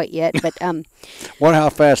it quite yet, but how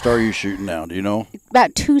fast are you shooting now? Do you know?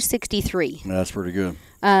 About 263. That's pretty good.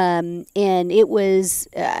 And it was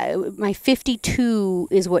my 52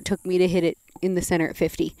 is what took me to hit it in the center at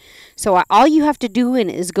 50. So all you have to do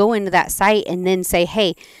is go into that sight and then say,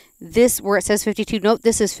 hey, this, where it says 52, nope,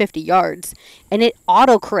 this is 50 yards. And it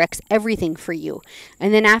auto-corrects everything for you.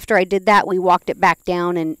 And then after I did that, we walked it back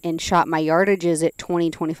down and shot my yardages at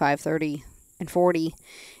 20, 25, 30, and 40.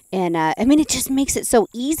 And, I mean, it just makes it so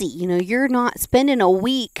easy. You know, you're not spending a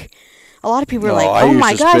week. A lot of people are like, oh,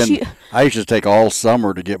 my gosh. I used to take all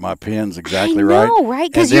summer to get my pins exactly right. I know,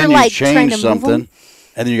 right? Because you're, like, trying to move them.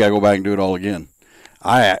 And then you got to go back and do it all again.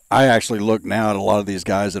 I actually look now at a lot of these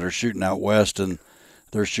guys that are shooting out west, and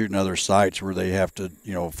they're shooting other sites where they have to,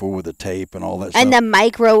 you know, fool with the tape and all that stuff. And the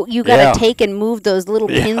micro, you got to take and move those little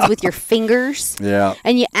pins with your fingers. Yeah.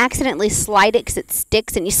 And you accidentally slide it because it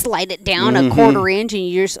sticks, and you slide it down a quarter inch, and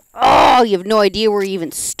you just, you have no idea where you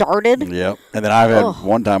even started. Yep. And then I've had,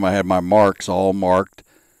 one time I had my marks all marked,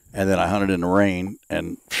 and then I hunted in the rain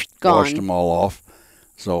and washed them all off.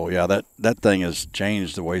 So, yeah, that thing has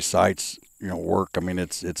changed the way sites, you know, work. I mean,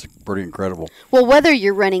 it's pretty incredible. Well, whether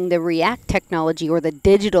you're running the React technology or the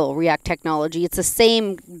digital React technology, it's the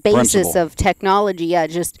same basis of technology. Yeah,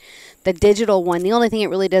 just the digital one. The only thing it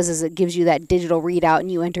really does is it gives you that digital readout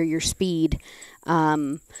and you enter your speed.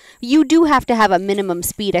 You do have to have a minimum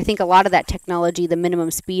speed. I think a lot of that technology, the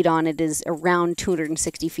minimum speed on it is around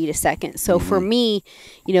 260 feet a second. So for me,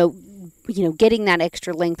 you know, getting that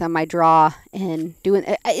extra length on my draw and doing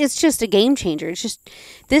it's just a game changer. It's just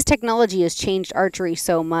this technology has changed archery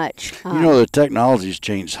so much. You know, the technology's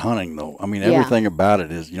changed hunting, though. I mean, everything about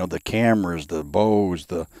it is, you know, the cameras, the bows,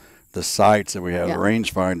 the sights that we have, the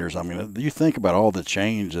rangefinders. I mean, you think about all the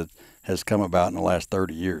change that has come about in the last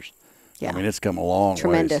 30 years. Yeah. I mean, it's come a long way.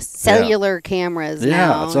 Tremendous. Cellular cameras now.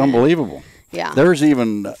 Yeah, it's unbelievable. Yeah. There's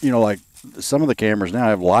even, you know, like some of the cameras now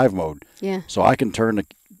have live mode. Yeah. So I can turn the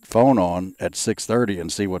phone on at 6:30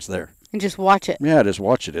 and see what's there. And just watch it. Yeah, just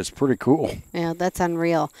watch it. It's pretty cool. Yeah, that's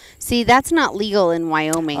unreal. See, that's not legal in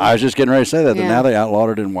Wyoming. I was just getting ready to say that. Yeah. Now they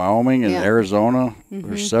outlawed it in Wyoming and Arizona.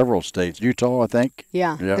 There's several states. Utah, I think.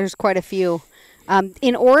 Yeah, there's quite a few.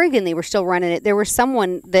 In Oregon, they were still running it. There was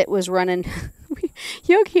someone that was running.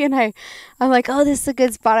 Yogi and I'm like, oh, this is a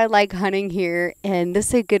good spot. I like hunting here, and this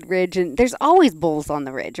is a good ridge. And there's always bulls on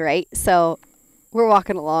the ridge, right? So we're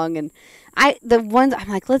walking along, and I'm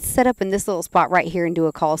like, let's set up in this little spot right here and do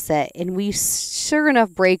a call set. And we sure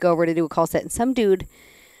enough break over to do a call set. And some dude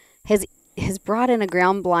has brought in a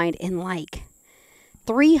ground blind in like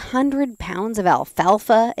 300 pounds of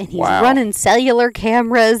alfalfa, and he's running cellular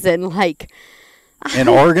cameras and like. In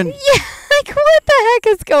Oregon? Yeah, like what the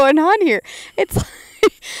heck is going on here? It's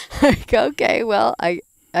like okay, well,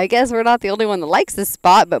 I guess we're not the only one that likes this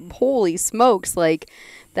spot, but holy smokes, like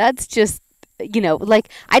that's just, you know, like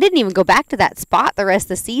I didn't even go back to that spot the rest of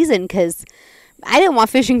the season because I didn't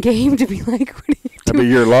want Fish and Game to be like, what are you doing? I mean,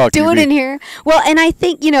 you're lucky. Doing in here. Well, and I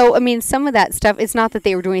think, you know, I mean, some of that stuff, it's not that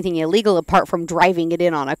they were doing anything illegal apart from driving it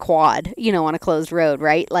in on a quad, you know, on a closed road,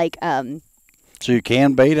 right? Like, so you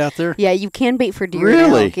can bait out there? Yeah, you can bait for deer.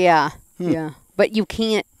 Really? And elk. Yeah. Yeah. But you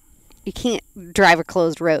can't drive a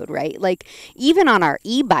closed road, right? Like even on our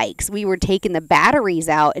e-bikes, we were taking the batteries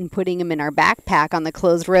out and putting them in our backpack on the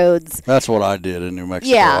closed roads. That's what I did in New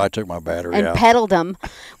Mexico. Yeah. I took my battery out. And pedaled them,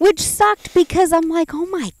 which sucked because I'm like, oh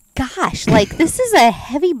my gosh, like this is a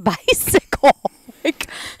heavy bicycle. Like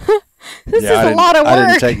this is a lot of work. I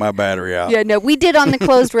didn't take my battery out. Yeah, no, we did on the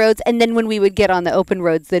closed roads, and then when we would get on the open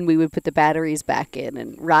roads, then we would put the batteries back in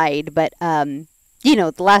and ride. But, you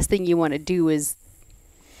know, the last thing you want to do is,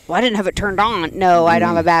 well, I didn't have it turned on. No, I don't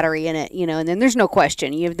have a battery in it, you know, and then there's no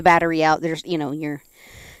question. You have the battery out. There's, you know, you're...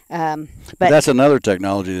 but that's another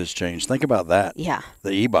technology that's changed. Think about that. Yeah.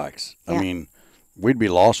 The e-bikes. Yeah. I mean, we'd be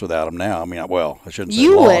lost without them now. I mean, well, I shouldn't say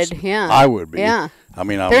you lost. Would, yeah. I would be. Yeah. I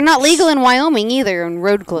mean, they're not legal in Wyoming either on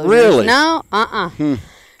road closures. Really? No,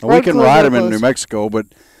 We can ride them in New Mexico, but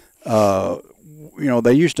you know,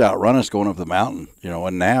 they used to outrun us going up the mountain. You know,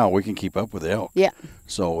 and now we can keep up with the elk. Yeah.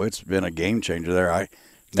 So it's been a game changer there.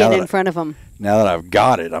 Get in front of them. Now that I've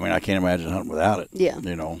got it, I mean, I can't imagine hunting without it. Yeah.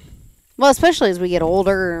 You know. Well, especially as we get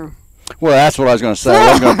older. Well, that's what I was going to say.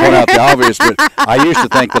 I wasn't going to point out the obvious, but I used to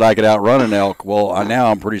think that I could outrun an elk. Well,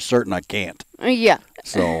 now I'm pretty certain I can't. Yeah.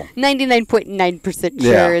 So 99.9%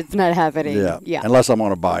 sure it's not happening. Yeah. Unless I'm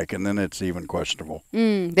on a bike, and then it's even questionable.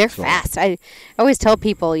 They're fast. I always tell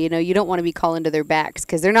people, you know, you don't want to be calling to their backs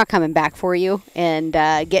because they're not coming back for you, and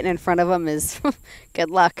getting in front of them is good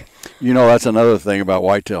luck. You know, that's another thing about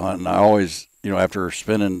whitetail hunting. I always, you know, after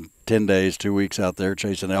spending 10 days, 2 weeks out there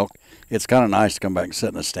chasing elk, it's kind of nice to come back and sit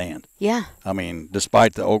in a stand. Yeah. I mean,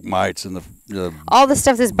 despite the oak mites and the all the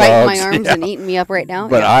stuff that's biting my arms and eating me up right now.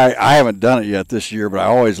 But I haven't done it yet this year, but I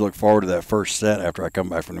always look forward to that first set after I come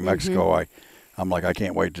back from New Mexico. I'm like, I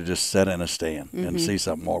can't wait to just sit in a stand and see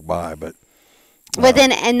something walk by. But But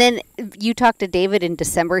then you talk to David in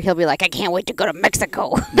December, he'll be like, I can't wait to go to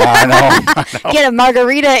Mexico. I know. Get a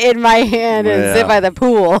margarita in my hand and sit by the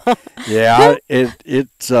pool.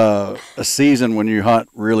 It's a season when you hunt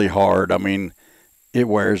really hard. I mean, it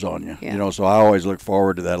wears on you. Yeah. So I always look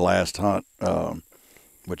forward to that last hunt,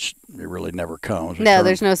 which it really never comes. No,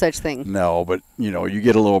 there's no such thing. No, but, you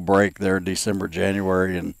get a little break there in December,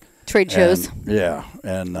 January. And trade shows.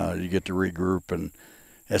 And you get to regroup, and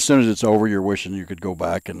as soon as it's over, you're wishing you could go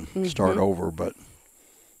back and start over. But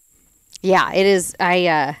yeah, it is.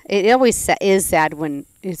 It always is sad when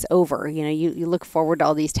it's over. You look forward to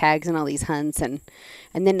all these tags and all these hunts, and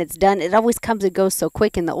then it's done. It always comes and goes so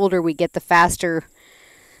quick, and the older we get, the faster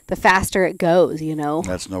it goes.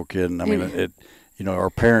 That's no kidding. I mean, our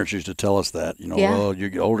parents used to tell us that. Well, you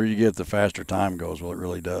get older you get, the faster time goes. Well, it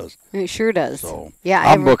really does. It sure does. So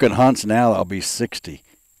I'm booking hunts now. I'll be 60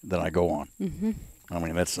 that I go on. Mm-hmm. I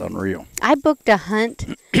mean, that's unreal. I booked a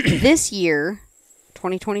hunt this year,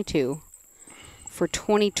 2022, for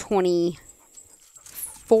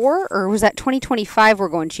 2024, or was that 2025 we're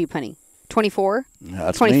going sheep hunting? 24? Yeah,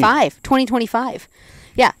 that's 25. Me. 2025.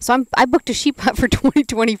 Yeah, so I booked a sheep hunt for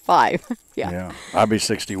 2025. Yeah. I'll be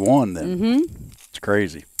 61 then. Mm-hmm. It's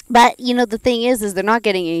crazy. But, the thing is they're not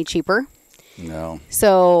getting any cheaper. No.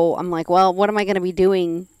 So I'm like, well, what am I going to be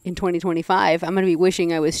doing in 2025? I'm going to be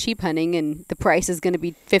wishing I was sheep hunting, and the price is going to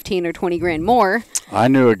be 15 or 20 grand more. I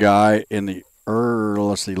knew a guy in the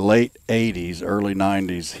late 80s, early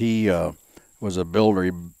 90s. He was a builder.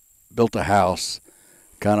 He built a house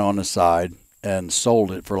kind of on the side and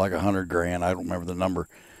sold it for like $100 grand. I don't remember the number,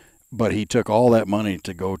 but he took all that money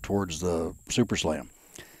to go towards the Super Slam,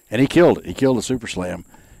 and he killed it. He killed the Super Slam,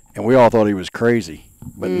 and we all thought he was crazy.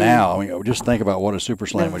 But now, I mean, just think about what a Super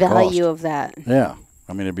Slam would cost. The value of that. Yeah.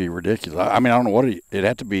 I mean, it'd be ridiculous. I mean, I don't know what it'd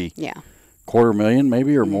have to be. $250,000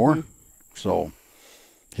 maybe or more. So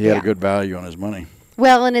he had a good value on his money.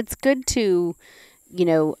 Well, and it's good to,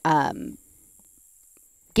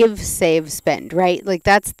 give, save, spend, right? Like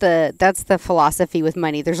that's the philosophy with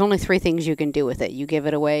money. There's only 3 things you can do with it. You give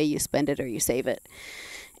it away, you spend it, or you save it.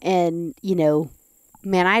 And,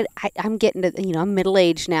 man, I'm getting to, I'm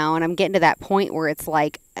middle-aged now, and I'm getting to that point where it's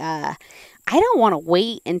like, I don't want to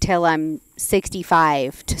wait until I'm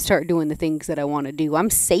 65 to start doing the things that I want to do. I'm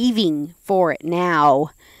saving for it now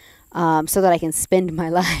so that I can spend my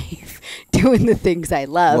life doing the things I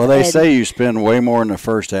love. Well, they say you spend way more in the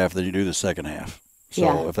first half than you do the second half.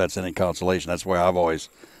 So if that's any consolation, that's the way I've always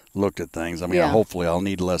looked at things. I mean, hopefully I'll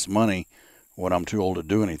need less money when I'm too old to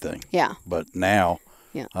do anything. Yeah. But now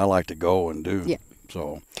I like to go and do. Yeah.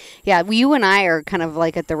 So. Yeah, you and I are kind of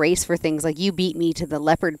like at the race for things. Like you beat me to the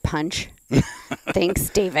leopard punch. Thanks,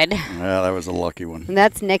 David. Yeah, that was a lucky one. And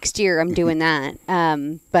that's next year. I'm doing that.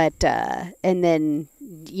 And then,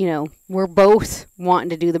 we're both wanting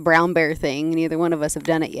to do the brown bear thing. Neither one of us have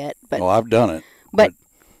done it yet. Well, I've done it. But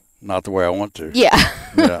not the way I want to. Yeah.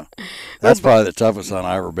 Yeah. That's probably the toughest hunt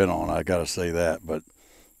I've ever been on. I got to say that. But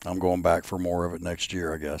I'm going back for more of it next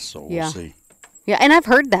year, I guess. So we'll see. Yeah, and I've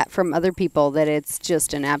heard that from other people that it's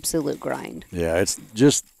just an absolute grind. Yeah, it's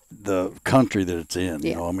just the country that it's in.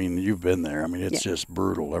 You know, I mean, you've been there. I mean, it's just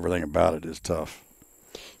brutal. Everything about it is tough.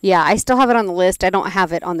 Yeah, I still have it on the list. I don't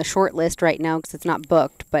have it on the short list right now because it's not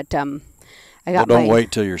booked. But I got. Well, don't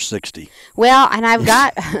wait till you're 60. Well, and I've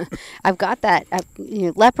got, I've got that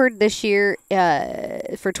leopard this year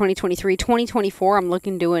for 2023. 2024, I'm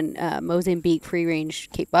looking doing Mozambique free range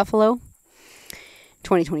Cape Buffalo.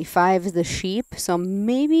 2025 is the sheep, so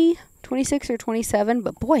maybe 26 or 27.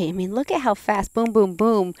 But boy, I mean, look at how fast, boom, boom,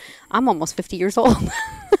 boom. I'm almost 50 years old.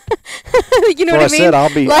 You know what I mean? Said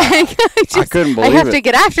I'll be. Like, I couldn't believe it. I have to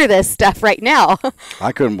get after this stuff right now.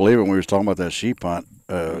 I couldn't believe it when we was talking about that sheep hunt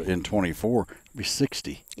in 24. It'd be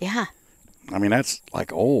 60. Yeah. I mean, that's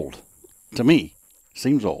like old to me.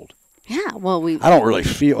 Seems old. Yeah. Well, I don't really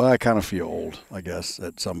feel. I kind of feel old, I guess,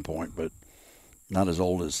 at some point, but not as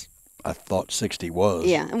old as I thought 60 was.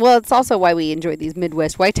 Yeah. Well, it's also why we enjoy these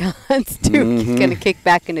Midwest whitetail hunts too. Mm-hmm. Kind of kick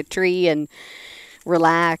back in a tree and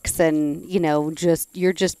relax, and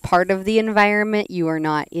you're just part of the environment. You are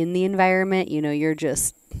not in the environment. You're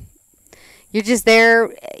just there.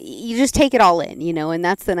 You just take it all in. And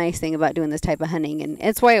that's the nice thing about doing this type of hunting, and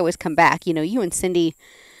it's why I always come back. You and Cindy,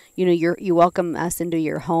 you welcome us into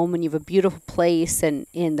your home, and you have a beautiful place, and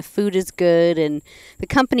the food is good, and the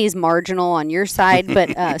company is marginal on your side,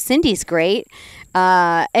 but Cindy's great.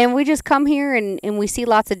 And we just come here and we see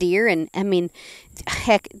lots of deer. And I mean,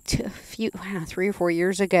 heck, 3 or 4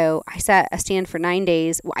 years ago, I sat a stand for 9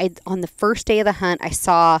 days. On the first day of the hunt, I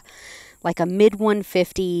saw like a mid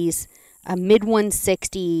 150s, a mid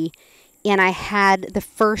 160, and I had the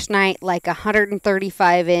first night like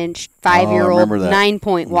 135-inch 5-year-old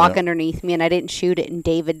 9-point walk underneath me, and I didn't shoot it. And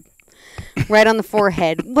David, right on the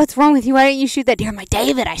forehead, "What's wrong with you? Why didn't you shoot that deer?" I'm like,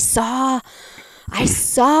 "David, I saw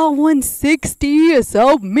 160. I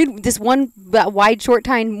saw this one wide short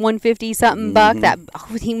tine 150 something buck that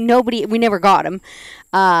we never got him."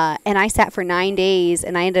 And I sat for 9 days,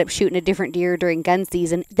 and I ended up shooting a different deer during gun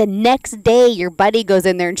season. The next day, your buddy goes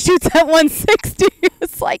in there and shoots that 160.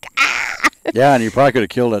 It's like, ah! Yeah, and you probably could have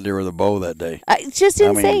killed that deer with a bow that day. It's just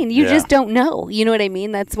insane. You just don't know. You know what I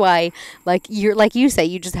mean? That's why, like you say,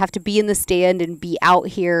 you just have to be in the stand and be out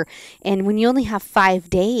here. And when you only have 5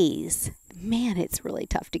 days, man, it's really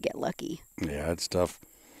tough to get lucky. Yeah, it's tough.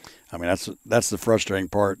 I mean, that's the frustrating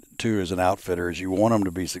part, too, as an outfitter, is you want them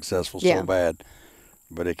to be successful so bad.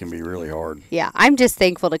 But it can be really hard. Yeah, I'm just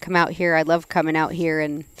thankful to come out here. I love coming out here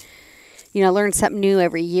and, learn something new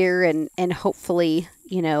every year and hopefully,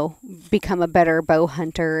 become a better bow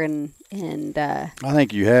hunter. And I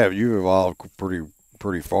think you've evolved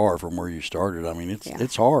pretty far from where you started. I mean,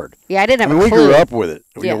 it's hard. Yeah, I didn't have a clue. We grew up with it.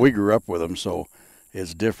 Yeah. We grew up with them, so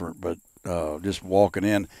it's different. But just walking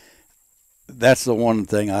in, that's the one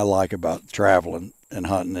thing I like about traveling and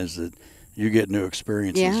hunting is that you get new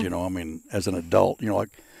experiences, I mean, as an adult, like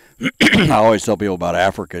I always tell people about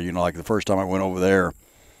Africa, like the first time I went over there,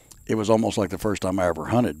 it was almost like the first time I ever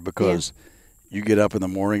hunted because you get up in the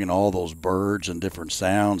morning and all those birds and different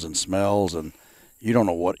sounds and smells and you don't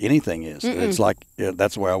know what anything is. It's like,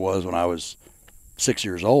 that's the way I was when I was 6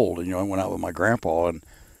 years old and, I went out with my grandpa and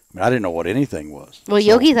I didn't know what anything was. Well,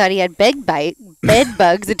 Yogi thought he had bed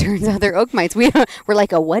bugs. It turns out they're oak mites. We're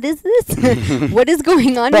like, what is this? What is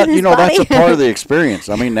going on in his body? That's a part of the experience.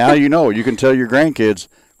 I mean, now you can tell your grandkids,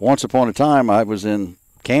 once upon a time I was in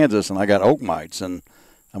Kansas and I got oak mites. And,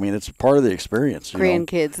 I mean, it's part of the experience.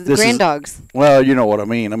 Grandkids, the granddogs. Well, you know what I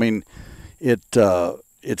mean. I mean, it's the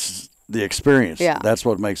experience. Yeah. That's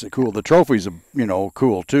what makes it cool. The trophies are,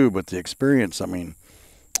 cool too, but the experience, I mean,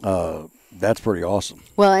 that's pretty awesome.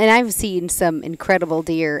 Well, and I've seen some incredible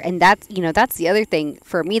deer, and that's the other thing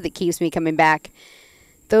for me that keeps me coming back.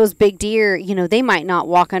 Those big deer, they might not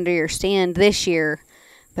walk under your stand this year,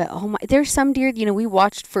 but there's some deer, we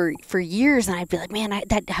watched for years, and I'd be like, man, I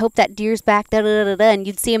hope that deer's back, and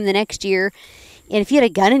you'd see him the next year. And if you had a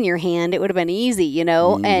gun in your hand, it would have been easy,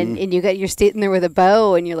 and you're sitting there with a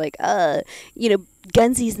bow and you're like,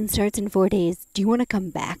 gun season starts in 4 days. Do you want to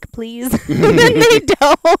come back, please? And then they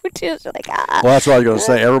don't. Just like, Well, that's what I was going to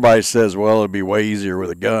say. Everybody says, well, it'd be way easier with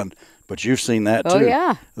a gun. But you've seen that, too. Oh,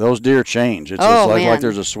 yeah. Those deer change. It's just like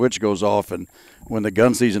there's a switch goes off, and when the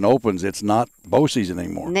gun season opens, it's not bow season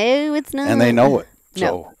anymore. No, it's not. And they know it. No.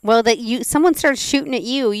 So, well, someone starts shooting at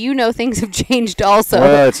you, things have changed also.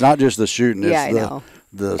 Well, it's not just the shooting. It's I know.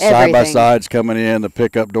 The side-by-sides coming in, the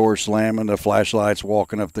pickup door slamming, the flashlights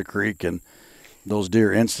walking up the creek, and those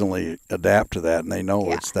deer instantly adapt to that, and they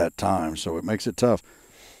know it's that time. So it makes it tough.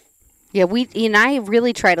 Yeah, I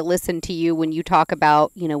really try to listen to you when you talk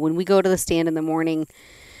about, when we go to the stand in the morning,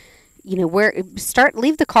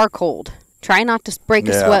 leave the car cold. Try not to break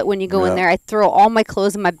a sweat when you go in there. I throw all my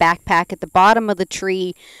clothes in my backpack at the bottom of the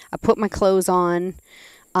tree. I put my clothes on.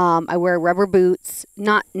 I wear rubber boots.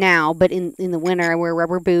 Not now, but in the winter I wear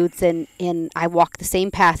rubber boots, and I walk the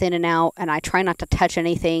same path in and out, and I try not to touch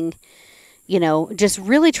anything. Just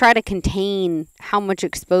really try to contain how much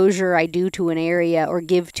exposure I do to an area or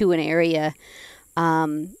give to an area.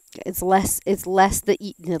 It's less that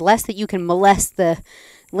you can molest the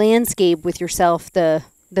landscape with yourself, the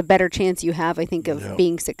better chance you have, I think, of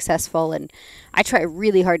being successful. And I try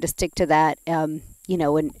really hard to stick to that, and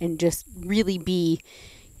just really be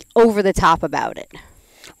over the top about it.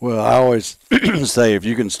 Well, I always say if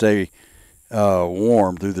you can stay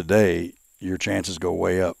warm through the day, your chances go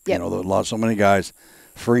way up. Yep. So many guys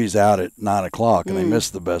freeze out at 9 o'clock and they miss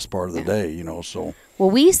the best part of the day, so. Well,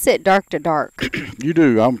 we sit dark to dark. You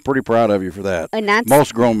do. I'm pretty proud of you for that. And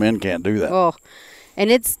most grown men can't do that. Oh, and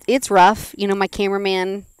it's rough. My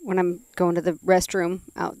cameraman, when I'm going to the restroom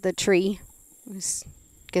out the tree,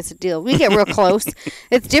 gets a deal. We get real close.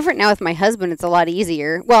 It's different now with my husband. It's a lot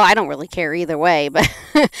easier. Well, I don't really care either way, but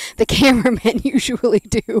the cameramen usually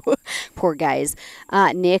do. Poor guys.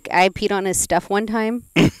 Nick, I peed on his stuff one time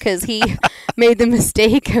because he made the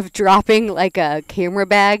mistake of dropping like a camera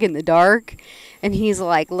bag in the dark. And he's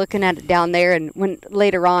like looking at it down there. And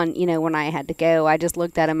later on, when I had to go, I just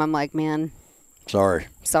looked at him. I'm like, man. Sorry.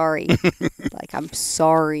 Like, I'm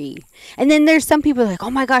sorry. And then there's some people like, oh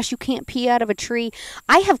my gosh, you can't pee out of a tree.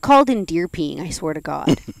 I have called in deer peeing, I swear to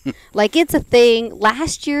God. Like, it's a thing.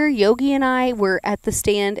 Last year, Yogi and I were at the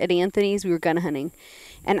stand at Anthony's. We were gun hunting.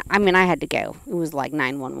 And I had to go. It was like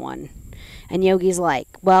 911. And Yogi's like,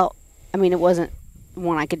 well, I mean, it wasn't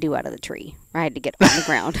one I could do out of the tree. I had to get on the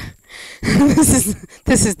ground.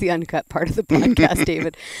 This is the uncut part of the podcast,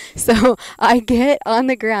 David. So I get on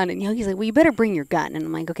the ground, and Yogi's like, well, you better bring your gun. And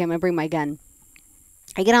I'm like, okay, I'm going to bring my gun.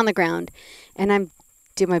 I get on the ground, and I'm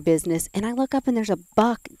do my business, and I look up, and there's a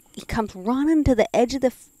buck. He comes running to the edge of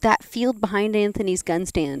that field behind Anthony's gun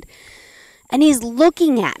stand, and he's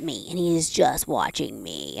looking at me, and he's just watching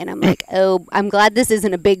me. And I'm like, oh, I'm glad this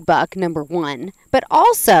isn't a big buck, number one. But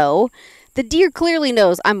also, the deer clearly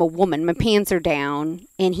knows I'm a woman. My pants are down,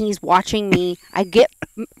 and he's watching me. I get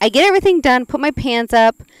everything done, put my pants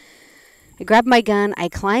up. I grab my gun, I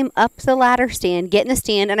climb up the ladder stand, get in the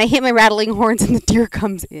stand, and I hit my rattling horns, and the deer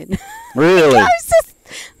comes in. Really? That's the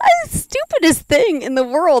stupidest thing in the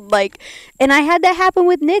world. And I had that happen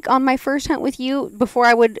with Nick on my first hunt with you before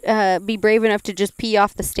I would be brave enough to just pee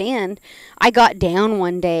off the stand. I got down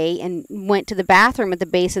one day and went to the bathroom at the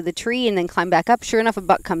base of the tree and then climbed back up. Sure enough, a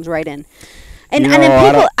buck comes right in. And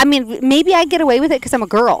then people, I mean, maybe I get away with it because I'm a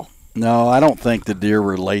girl. No, I don't think the deer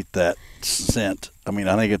relate that scent. I mean,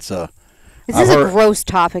 I think it's a... This is a gross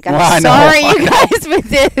topic. I'm sorry, you guys, with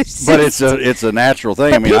this. But it's a natural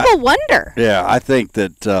thing. But I mean, people wonder. Yeah, I think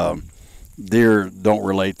that deer don't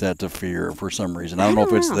relate that to fear for some reason. I don't know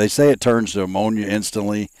if it's. They say it turns to ammonia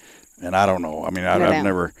instantly, and I don't know. I mean, I've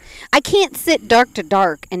never. I can't sit dark to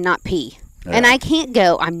dark and not pee, and I can't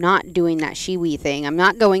go. I'm not doing that shiwi thing. I'm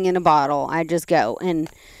not going in a bottle. I just go, and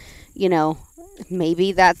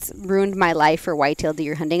maybe that's ruined my life for whitetail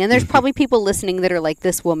deer hunting. And there's probably people listening that are like,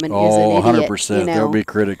 this woman is an idiot. 100%. There'll be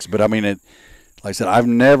critics. But I mean, like I said,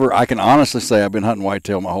 I can honestly say I've been hunting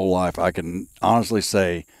whitetail my whole life. I can honestly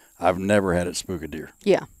say I've never had it spook a deer.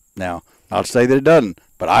 Yeah. Now, I'll say that it doesn't,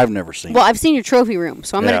 but I've never seen it. Well, I've seen your trophy room,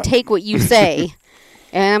 so I'm going to take what you say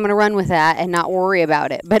and I'm going to run with that and not worry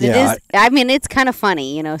about it. But it is, I mean, it's kind of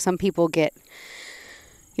funny. Some people get...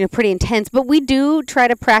 pretty intense, but we do try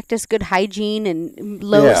to practice good hygiene and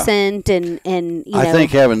low scent and I think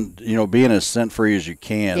having, being as scent free as you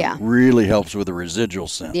can really helps with the residual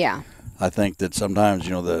scent. Yeah. I think that sometimes,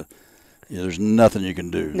 there's nothing you can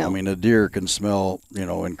do. No. I mean, a deer can smell,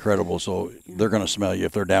 incredible, so they're going to smell you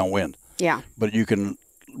if they're downwind. Yeah. But you can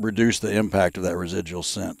reduce the impact of that residual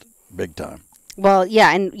scent big time. Well,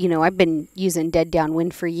 yeah, and, I've been using dead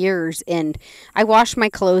downwind for years, and I wash my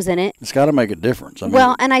clothes in it. It's got to make a difference.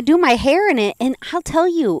 And I do my hair in it, and I'll tell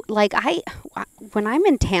you, when I'm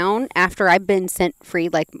in town after I've been scent-free,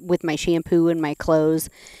 with my shampoo and my clothes,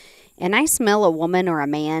 and I smell a woman or a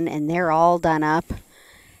man, and they're all done up,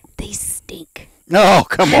 they stink. No,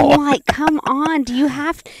 come on. I'm like, come on. Do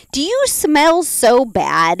you smell so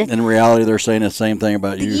bad? In reality, they're saying the same thing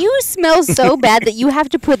about you. You smell so bad that you have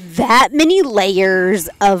to put that many layers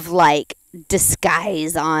of,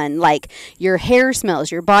 disguise on. Your hair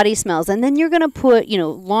smells, your body smells, and then you're going to put,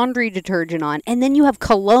 laundry detergent on, and then you have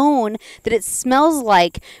cologne that it smells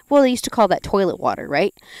like, well, they used to call that toilet water,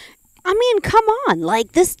 right? I mean, come on.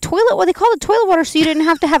 This toilet, they call it toilet water so you didn't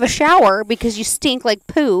have to have a shower because you stink like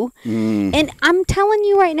poo. And I'm telling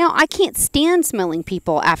you right now, I can't stand smelling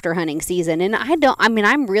people after hunting season. And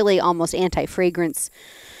I'm really almost anti-fragrance.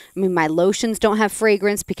 I mean, my lotions don't have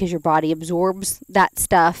fragrance because your body absorbs that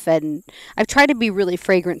stuff. And I've tried to be really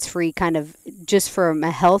fragrance-free kind of just from a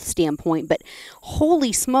health standpoint. But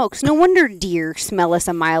holy smokes, no wonder deer smell us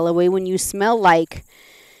a mile away when you smell like,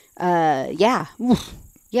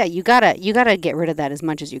 Yeah, you gotta get rid of that as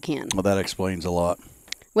much as you can. Well, that explains a lot.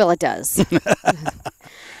 Well, it does.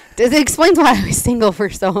 It explains why I was single for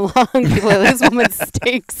so long. This woman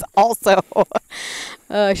stinks also.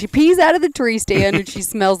 She pees out of the tree stand and she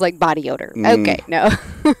smells like body odor. Okay, no.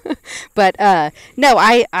 But no,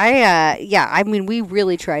 I mean, we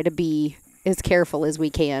really try to be as careful as we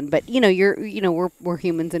can. But we're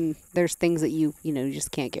humans, and there's things that you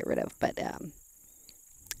just can't get rid of. But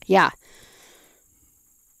yeah.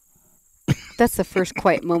 That's the first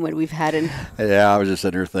quiet moment we've had in. Yeah, I was just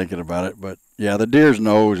sitting here thinking about it, but yeah, the deer's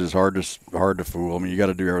nose is hard to fool. I mean, you got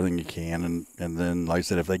to do everything you can, and then, like I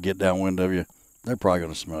said, if they get downwind of you, they're probably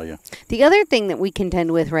going to smell you. The other thing that we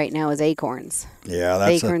contend with right now is acorns. Yeah,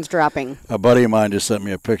 that's acorns dropping. A buddy of mine just sent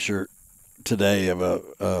me a picture today of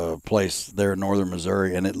a place there in northern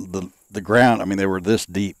Missouri, and the ground. I mean, they were this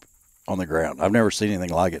deep on the ground. I've never seen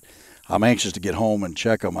anything like it. I'm anxious to get home and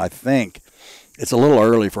check them. I think it's a little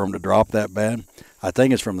early for them to drop that bad. I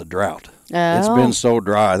think it's from the drought. Oh. It's been so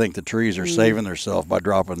dry. I think the trees are saving themselves by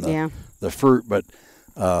dropping the fruit, but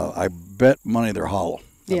I bet money they're hollow.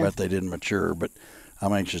 I bet they didn't mature, but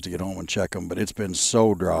I'm anxious to get home and check them. But it's been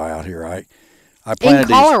so dry out here. I planted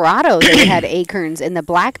in Colorado, they had acorns, and the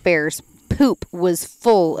black bears poop was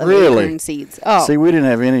full of acorn seeds. Oh, see, we didn't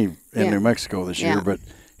have any in New Mexico this year, but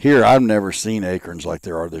here I've never seen acorns like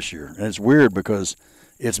there are this year, and it's weird because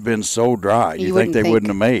it's been so dry. You think they wouldn't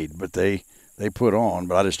have made, but they put on.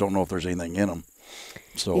 But I just don't know if there's anything in them.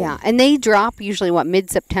 So yeah, and they drop usually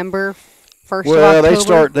mid-September, 1st of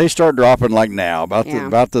October? They start dropping like now.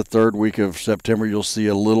 About the third week of September, you'll see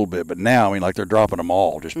a little bit. But now, I mean, like they're dropping them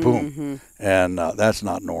all, just boom. And that's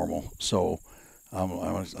not normal. So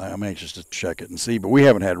I'm anxious to check it and see. But we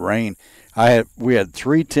haven't had rain. We had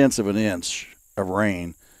 0.3 of an inch of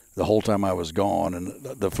rain the whole time I was gone. And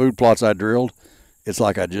the food plots I drilled, it's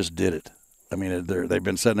like I just did it. I mean, they've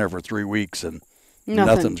been sitting there for 3 weeks and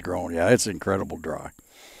nothing's grown. Yeah, it's incredible dry.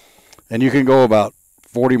 And you can go about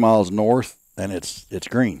 40 miles north, and it's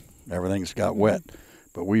green. Everything's got wet.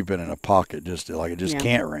 But we've been in a pocket just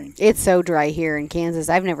can't rain. It's so dry here in Kansas.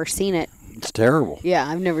 I've never seen it. It's terrible. Yeah,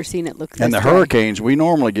 I've never seen it look this And the dry. hurricanes, we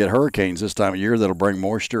normally get hurricanes this time of year that'll bring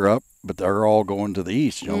moisture up, but they're all going to the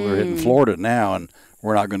east. You know, they're hitting Florida now, and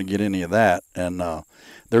we're not going to get any of that. And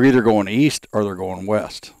they're either going east or they're going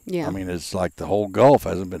west. Yeah. I mean, it's like the whole Gulf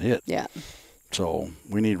hasn't been hit. Yeah. So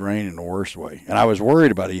we need rain in the worst way. And I was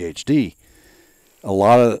worried about EHD. A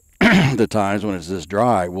lot of the times when it's this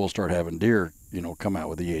dry, we'll start having deer, come out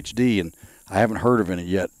with EHD. And I haven't heard of any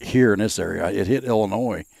yet here in this area. It hit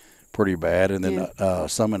Illinois pretty bad, and then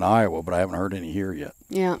some in Iowa, but I haven't heard any here yet.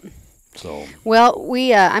 Yeah. So. Well,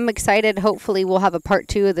 I'm excited. Hopefully we'll have a part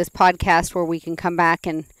 2 of this podcast where we can come back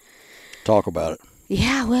and talk about it.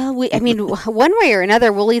 Yeah, well, one way or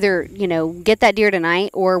another, we'll either, get that deer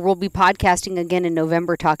tonight, or we'll be podcasting again in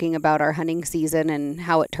November talking about our hunting season and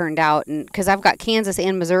how it turned out. And because I've got Kansas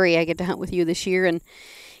and Missouri, I get to hunt with you this year.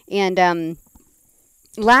 And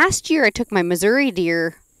last year I took my Missouri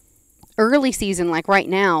deer early season, like right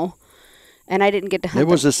now, and I didn't get to hunt. It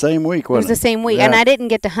was the same week, wasn't it? It was the same week, and I didn't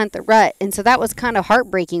get to hunt the rut. And so that was kind of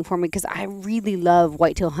heartbreaking for me because I really love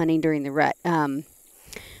whitetail hunting during the rut.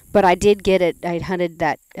 But I did get it. I hunted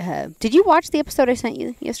that. Did you watch the episode I sent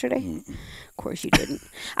you yesterday? Of course you didn't.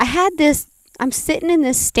 I'm sitting in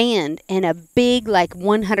this stand, and a big,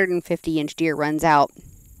 150-inch deer runs out.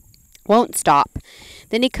 Won't stop.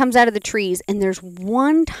 Then he comes out of the trees, and there's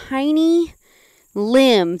one tiny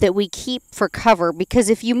limb that we keep for cover, because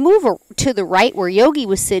if you move to the right where Yogi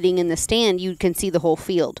was sitting in the stand, you can see the whole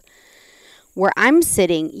field. Where I'm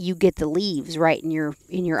sitting, you get the leaves right in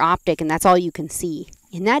your optic, and that's all you can see.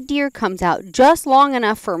 And that deer comes out just long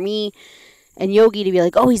enough for me and Yogi to be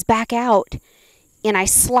like, oh, he's back out. And I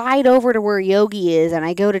slide over to where Yogi is, and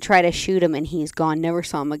I go to try to shoot him, and he's gone. Never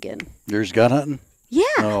saw him again. You're just gun hunting? Yeah.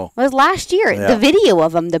 Oh. It was last year. Yeah. The video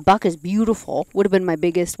of him, the buck is beautiful. Would have been my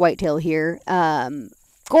biggest whitetail here.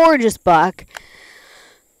 Gorgeous buck.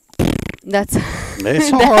 It's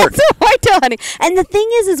hard. That's whitetail hunting. And the thing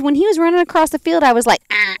is when he was running across the field, I was like,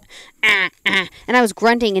 and I was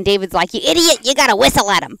grunting, and David's like, you idiot, you got to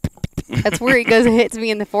whistle at him. That's where he goes and hits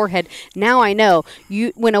me in the forehead. Now I know.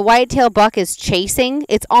 When a whitetail buck is chasing,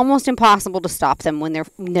 it's almost impossible to stop them when their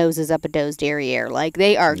nose is up a doe's derriere. Like,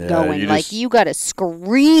 they are going. You got to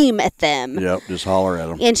scream at them. Yep, just holler at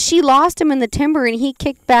them. And she lost him in the timber, and he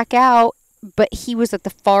kicked back out. But he was at the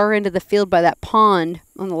far end of the field by that pond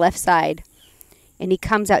on the left side. And he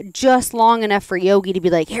comes out just long enough for Yogi to be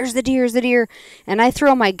like, here's the deer. And I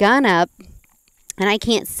throw my gun up, and I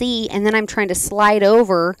can't see. And then I'm trying to slide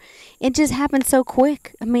over. It just happened so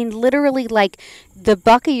quick. I mean, literally, the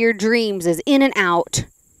buck of your dreams is in and out.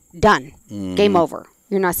 Done. Game over.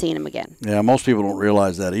 You're not seeing him again. Yeah, most people don't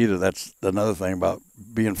realize that either. That's another thing about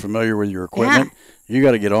being familiar with your equipment. Yeah. You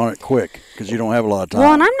got to get on it quick because you don't have a lot of time.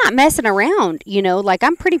 Well, and I'm not messing around,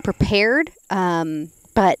 I'm pretty prepared.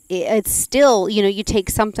 But it's still, you take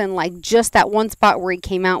something like just that one spot where he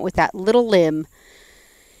came out with that little limb,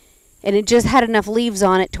 and it just had enough leaves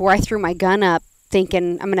on it to where I threw my gun up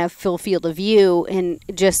thinking I'm going to have full field of view, and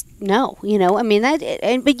just no, but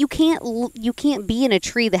you can't be in a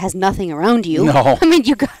tree that has nothing around you. No. I mean,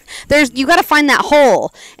 you got to find that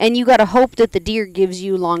hole, and you got to hope that the deer gives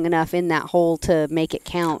you long enough in that hole to make it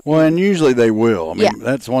count. Well, and usually they will. I mean,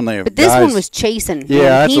 that's one thing. But this one was chasing.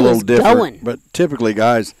 Yeah, that's a little different. Going. But typically,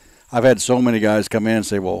 guys, I've had so many guys come in and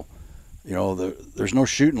say, well, there's no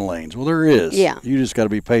shooting lanes. Well, there is. Yeah. You just got to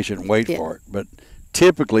be patient and wait for it. But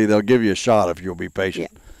typically, they'll give you a shot if you'll be patient.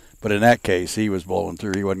 Yeah. But in that case, he was blowing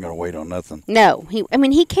through. He wasn't going to wait on nothing. No.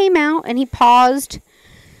 He came out, and he paused,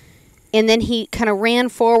 and then he kind of ran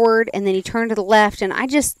forward, and then he turned to the left. And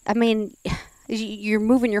You're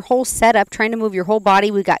moving your whole setup, trying to move your whole body.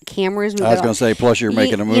 We got cameras. I was going to say, plus you're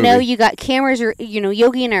making a movie. You know, you got cameras.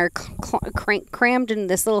 Yogi and I are crammed in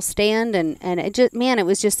this little stand, and it just, man, it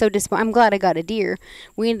was just so disappointing. I'm glad I got a deer.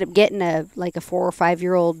 We ended up getting a 4 or 5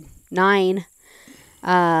 year old 9.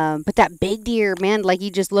 But that big deer, man, like you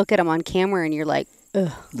just look at him on camera and you're like,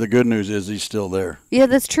 ugh. The good news is he's still there. Yeah,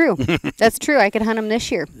 that's true. That's true. I could hunt him this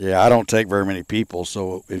year. Yeah, I don't take very many people,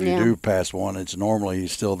 so if you do pass one, it's normally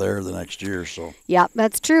he's still there the next year. So yeah,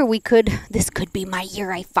 that's true. This could be my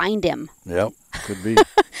year I find him. Yep, could be.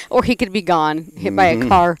 Or he could be gone, hit by a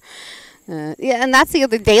car. Yeah, and that's the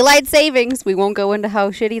other daylight savings. We won't go into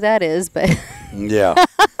how shitty that is, but yeah,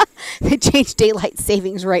 they changed daylight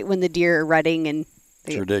savings right when the deer are rutting, and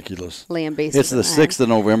it's ridiculous. Land-based. It's the 6th of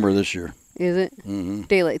November this year. Is it? Mm-hmm.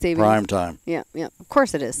 Daylight savings. Prime time. Yeah, yeah. Of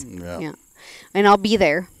course it is. Yeah. And I'll be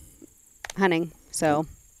there hunting. So,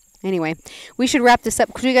 anyway, we should wrap this up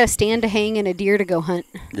because we got a stand to hang and a deer to go hunt.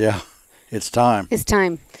 Yeah, it's time. It's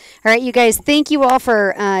time. All right, you guys, thank you all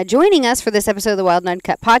for joining us for this episode of the Wild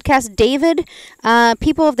Uncut podcast. David,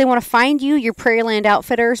 people, if they want to find you, your Prairieland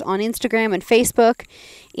Outfitters on Instagram and Facebook.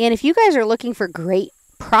 And if you guys are looking for great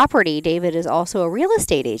property, David is also a real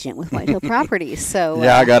estate agent with Whitetail Properties. So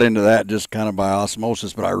yeah, I got into that just kind of by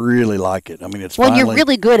osmosis, but I really like it. I mean, it's you're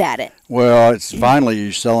really good at it. Well, it's finally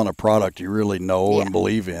you're selling a product you really know and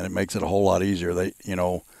believe in. It makes it a whole lot easier.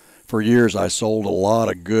 For years I sold a lot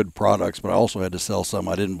of good products, but I also had to sell some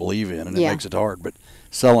I didn't believe in, and it makes it hard. But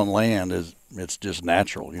selling land it's just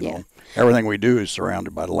natural. You know, everything we do is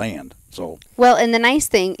surrounded by land. So well, and the nice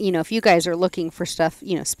thing, if you guys are looking for stuff,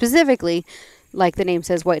 specifically, like the name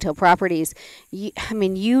says, Whitetail Properties,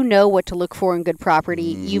 you know what to look for in good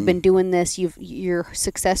property. Mm-hmm. You've been doing this. Your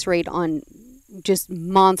success rate on just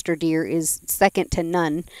monster deer is second to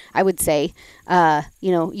none, I would say.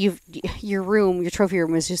 Your trophy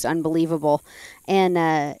room is just unbelievable. And,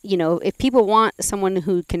 if people want someone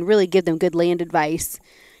who can really give them good land advice,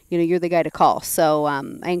 you're the guy to call. So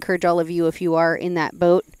I encourage all of you, if you are in that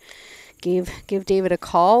boat, give David a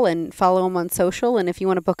call and follow him on social. And if you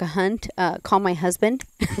want to book a hunt, call my husband.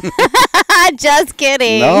 Just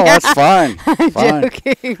kidding. No, that's fine. Fine.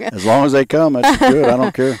 Joking. As long as they come, that's good. I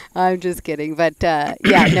don't care. I'm just kidding. But I've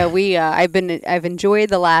enjoyed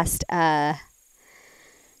the last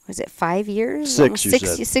was it 5 years? 6.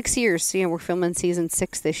 6 years. We're filming season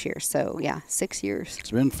 6 this year. So 6 years.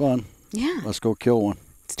 It's been fun. Yeah. Let's go kill one.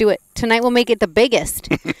 Let's do it. Tonight we'll make it the biggest.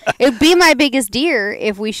 It'd be my biggest deer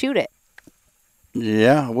if we shoot it.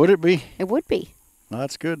 Yeah, would it be? It would be. Well,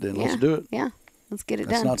 that's good then. Let's do it. Yeah, let's get it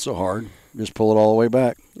done. That's not so hard. Just pull it all the way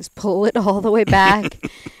back. Just pull it all the way back.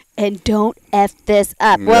 And don't F this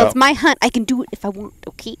up. Well, it's my hunt. I can do it if I want,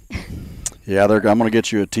 okay? Yeah, I'm going to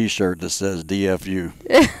get you a T-shirt that says DFU.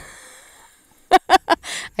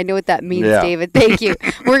 I know what that means, David. Thank you.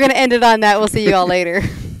 We're going to end it on that. We'll see you all later.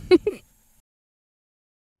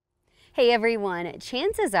 Hey everyone,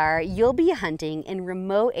 chances are you'll be hunting in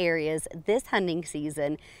remote areas this hunting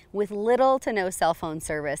season with little to no cell phone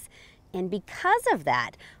service. And because of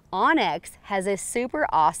that, onX has a super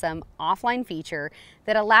awesome offline feature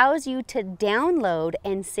that allows you to download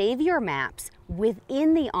and save your maps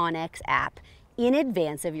within the onX app in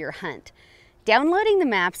advance of your hunt. Downloading the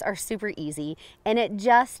maps are super easy, and it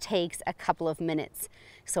just takes a couple of minutes.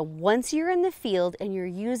 So once you're in the field and you're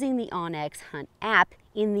using the onX Hunt app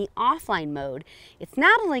in the offline mode, it's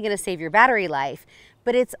not only going to save your battery life,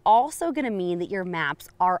 but it's also going to mean that your maps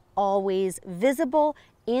are always visible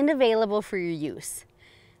and available for your use.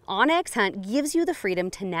 onX Hunt gives you the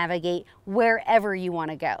freedom to navigate wherever you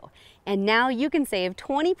want to go. And now you can save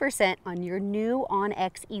 20% on your new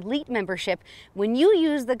onX Elite membership when you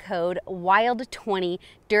use the code WILD20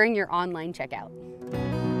 during your online checkout.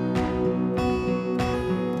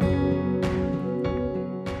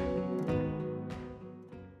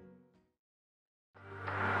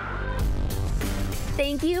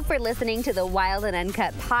 Thank you for listening to the Wild and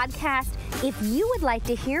Uncut podcast. If you would like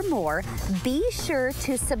to hear more, be sure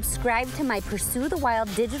to subscribe to my Pursue the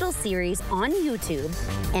Wild digital series on YouTube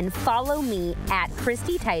and follow me at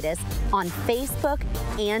Kristy Titus on Facebook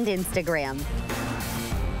and Instagram.